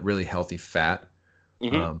really healthy fat.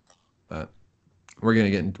 Hmm. Um, but we're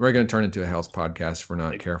gonna turn into a health podcast if we're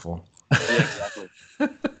not careful. Yeah, exactly.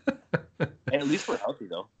 And at least we're healthy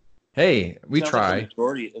though. Hey, we Sounds like the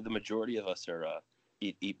try. majority of us are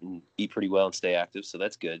eat pretty well and stay active, so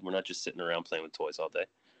that's good. We're not just sitting around playing with toys all day.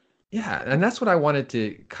 Yeah, and that's what I wanted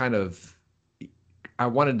to I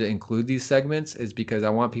wanted to include these segments, is because I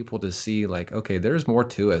want people to see like, okay, there's more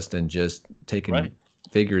to us than just Right. taking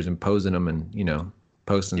figures and posing them and,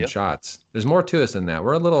 posting Yep. shots. There's more to us than that.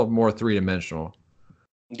 We're a little more three-dimensional.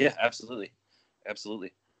 Yeah, absolutely.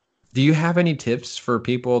 Absolutely. Do you have any tips for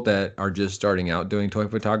people that are just starting out doing toy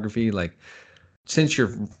photography? Like, since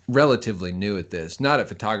you're relatively new at this, not at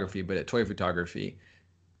photography, but at toy photography,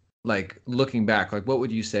 like looking back, like what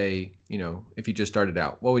would you say, if you just started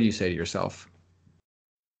out, what would you say to yourself?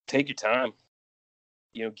 Take your time.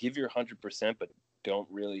 Give your 100%, but don't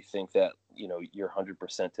really think that your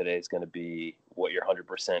 100% today is going to be what your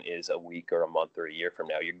 100% is a week or a month or a year from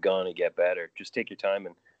now. You're gonna get better. Just take your time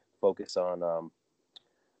and focus on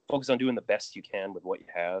doing the best you can with what you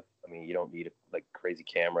have. I mean, you don't need like crazy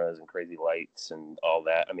cameras and crazy lights and all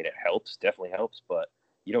that. I mean, it helps, definitely helps, but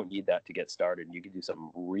you don't need that to get started. You can do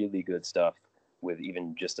some really good stuff with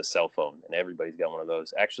even just a cell phone, and everybody's got one of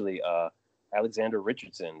those. Actually, Alexander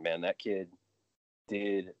Richardson, man, that kid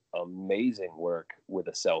did amazing work with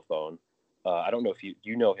a cell phone. I don't know if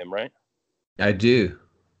you know him, right? I do.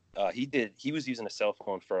 He was using a cell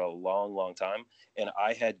phone for a long, long time, and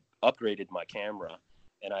I had upgraded my camera,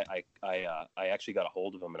 and I actually got a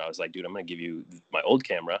hold of him, and I was like, dude, I'm gonna give you my old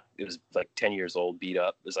camera. It was like 10 years old, beat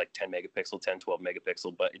up. It was like 10 megapixel, 10, 12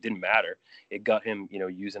 megapixel, but it didn't matter. It got him,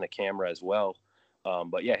 using a camera as well.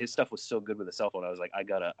 But yeah, his stuff was so good with a cell phone. I was like, I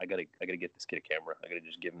gotta get this kid a camera. I gotta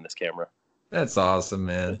just give him this camera. That's awesome,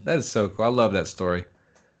 man. That is so cool. I love that story.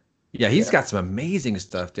 Yeah, he's Yeah. got some amazing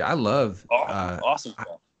stuff, dude. Oh, awesome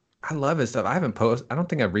stuff. I love his stuff. I don't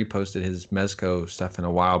think I've reposted his Mezco stuff in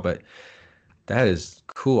a while, but that is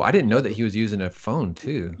cool. I didn't know that he was using a phone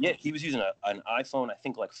too. Yeah, he was using an iPhone, I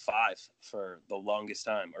think like 5 for the longest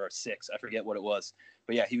time, or a 6. I forget what it was.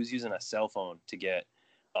 But yeah, he was using a cell phone to get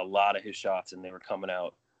a lot of his shots, and they were coming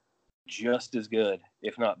out just as good,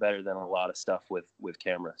 if not better, than a lot of stuff with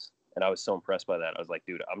cameras. And I was so impressed by that. I was like,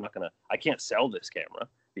 dude, I can't sell this camera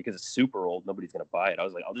because it's super old. Nobody's gonna buy it. I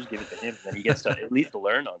was like, I'll just give it to him, and then he gets to at least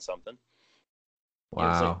learn on something. It's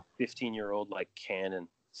like Wow. 15-year-old like Canon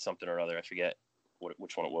something or other. I forget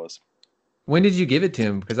which one it was. When did you give it to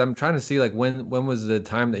him? Because I'm trying to see like when was the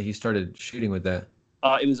time that he started shooting with that?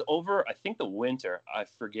 It was over, I think, the winter. I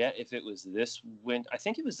forget if it was this winter. I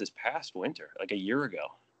think it was this past winter, like a year ago.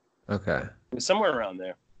 Okay. It was somewhere around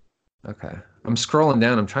there. Okay. I'm scrolling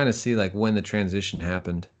down. I'm trying to see like when the transition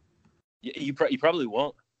happened. You probably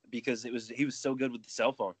won't because he was so good with the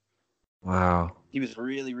cell phone. Wow. He was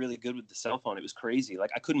really, really good with the cell phone. It was crazy.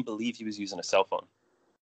 Like I couldn't believe he was using a cell phone.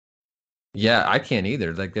 Yeah, I can't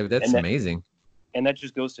either. Like that's And that amazing. and that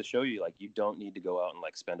just goes to show you, like, you don't need to go out and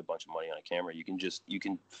like spend a bunch of money on a camera. You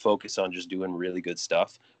can focus on just doing really good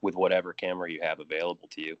stuff with whatever camera you have available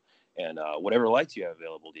to you, and whatever lights you have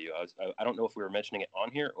available to you. I don't know if we were mentioning it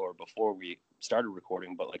on here or before we started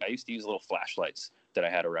recording, but like I used to use little flashlights that I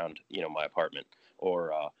had around my apartment,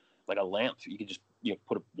 or like a lamp. You could just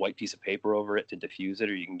put a white piece of paper over it to diffuse it,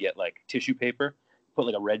 or you can get like tissue paper put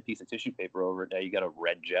like a red piece of tissue paper over it. Now you got a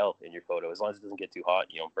red gel in your photo. As long as it doesn't get too hot,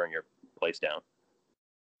 you don't burn your place down.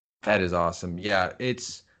 That is awesome. Yeah,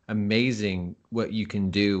 it's amazing what you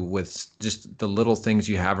can do with just the little things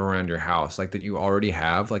you have around your house, like that you already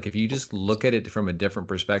have. Like if you just look at it from a different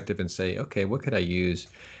perspective and say, okay, what could I use?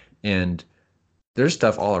 And there's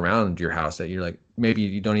stuff all around your house that you're like, maybe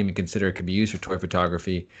you don't even consider it could be used for toy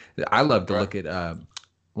photography. I love to look at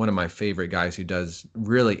one of my favorite guys who does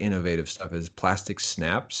really innovative stuff is Plastic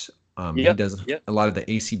Snaps. He does a lot of the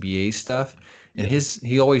ACBA stuff, and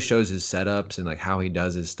he always shows his setups and like how he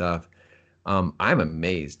does his stuff. I'm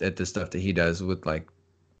amazed at the stuff that he does with like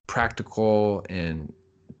practical, and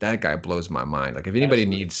that guy blows my mind. Like if anybody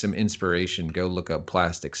needs some inspiration, go look up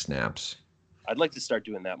Plastic Snaps. I'd like to start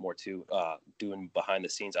doing that more too, doing behind the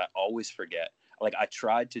scenes. I always forget. Like I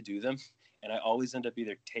tried to do them and I always end up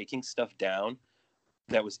either taking stuff down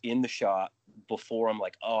that was in the shot before I'm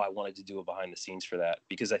like, oh, I wanted to do a behind the scenes for that,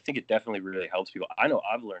 because I think it definitely really helps people. I know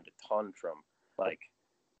I've learned a ton from like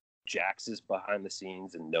Jax's behind the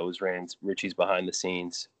scenes and Nose Rand's, Richie's behind the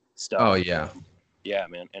scenes stuff. Oh yeah. Yeah,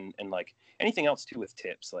 man. And like anything else too with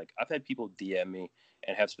tips. Like I've had people DM me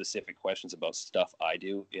and have specific questions about stuff I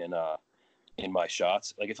do in my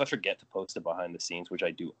shots. Like if I forget to post it behind the scenes, which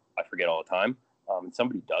I do, I forget all the time. And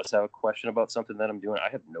somebody does have a question about something that I'm doing, I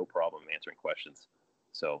have no problem answering questions.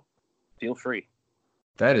 So feel free.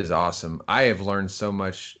 That is awesome. I have learned so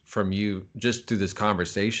much from you just through this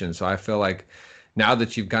conversation. So I feel like now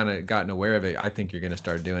that you've kind of gotten aware of it, I think you're going to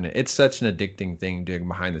start doing it. It's such an addicting thing doing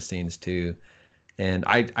behind the scenes too. And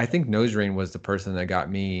I think Nose Rain was the person that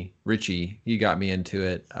got me, Richie, he got me into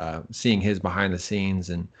it, seeing his behind the scenes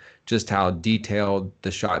and just how detailed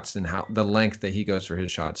the shots and how the length that he goes for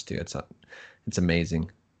his shots too. It's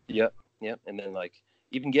amazing. Yep. And then like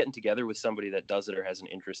even getting together with somebody that does it or has an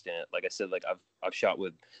interest in it. Like I said, like I've shot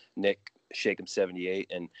with Nick Shakem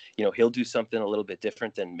 78, and you know he'll do something a little bit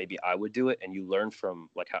different than maybe I would do it, and you learn from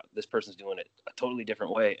like how this person's doing it a totally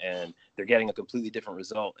different way, and they're getting a completely different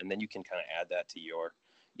result, and then you can kind of add that to your,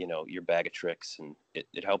 you know, your bag of tricks, and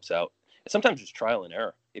it helps out. And sometimes just trial and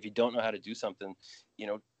error. If you don't know how to do something, you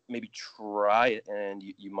know, maybe try it, and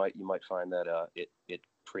you might find that it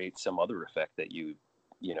creates some other effect that you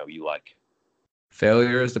like.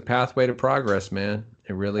 Failure is the pathway to progress, man.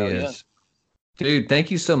 It really is. Yeah. Dude,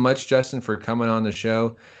 thank you so much, Justin, for coming on the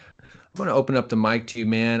show. I'm going to open up the mic to you,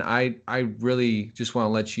 man. I really just want to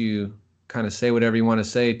let you kind of say whatever you want to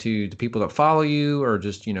say to the people that follow you, or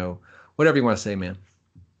just, you know, whatever you want to say, man.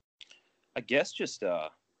 I guess just, I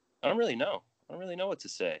don't really know. I don't really know what to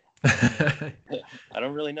say. I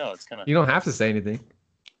don't really know. It's kind of, you don't have to say anything.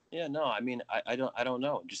 Yeah, no, I mean, I don't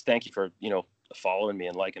know. Just thank you for, you know, following me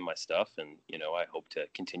and liking my stuff. And, you know, I hope to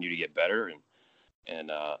continue to get better. And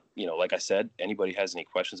you know, like I said, anybody has any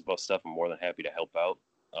questions about stuff, I'm more than happy to help out.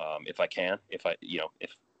 If I can, if I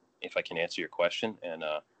can answer your question. And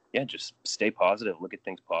yeah, just stay positive, look at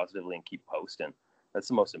things positively, and keep posting. That's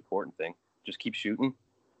the most important thing. Just keep shooting,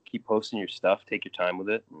 keep posting your stuff, take your time with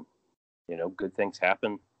it. And, you know, good things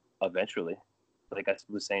happen eventually. Like I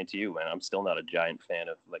was saying to you, man, I'm still not a giant fan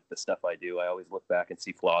of like the stuff I do. I always look back and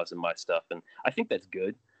see flaws in my stuff, and I think that's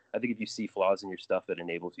good. I think if you see flaws in your stuff, it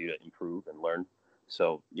enables you to improve and learn.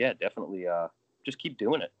 So yeah, definitely just keep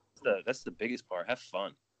doing it. That's the biggest part. Have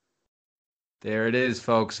fun. There it is,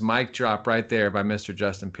 folks. Mic drop right there by Mr.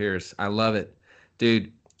 Justin Pierce. I love it.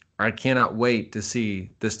 Dude, I cannot wait to see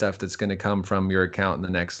the stuff that's going to come from your account in the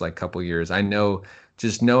next like couple years. I know,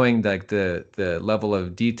 just knowing like the level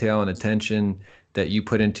of detail and attention that you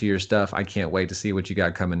put into your stuff, I can't wait to see what you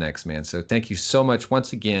got coming next, man. So thank you so much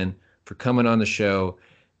once again for coming on the show,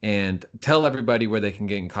 and tell everybody where they can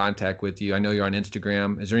get in contact with you. I know you're on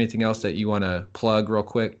Instagram. Is there anything else that you want to plug real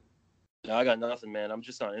quick? No, I got nothing, man. I'm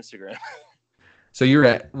just on Instagram. So you're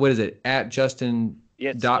at, what is it, at Justin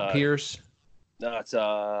Pierce? No, it's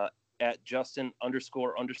at Justin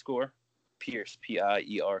 __ Pierce,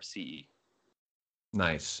 Pierce.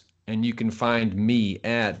 Nice. And you can find me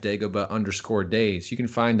at Dagobah _days. You can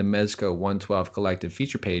find the Mezco 112 Collective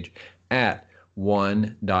feature page at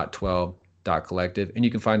 1.12.collective. And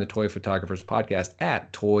you can find the Toy Photographers Podcast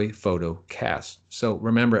at Toy Photocast. So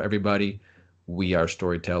remember, everybody, we are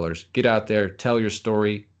storytellers. Get out there, tell your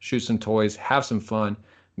story, shoot some toys, have some fun,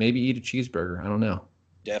 maybe eat a cheeseburger. I don't know.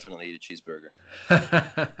 Definitely eat a cheeseburger.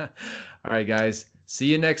 All right, guys. See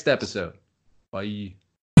you next episode. Bye.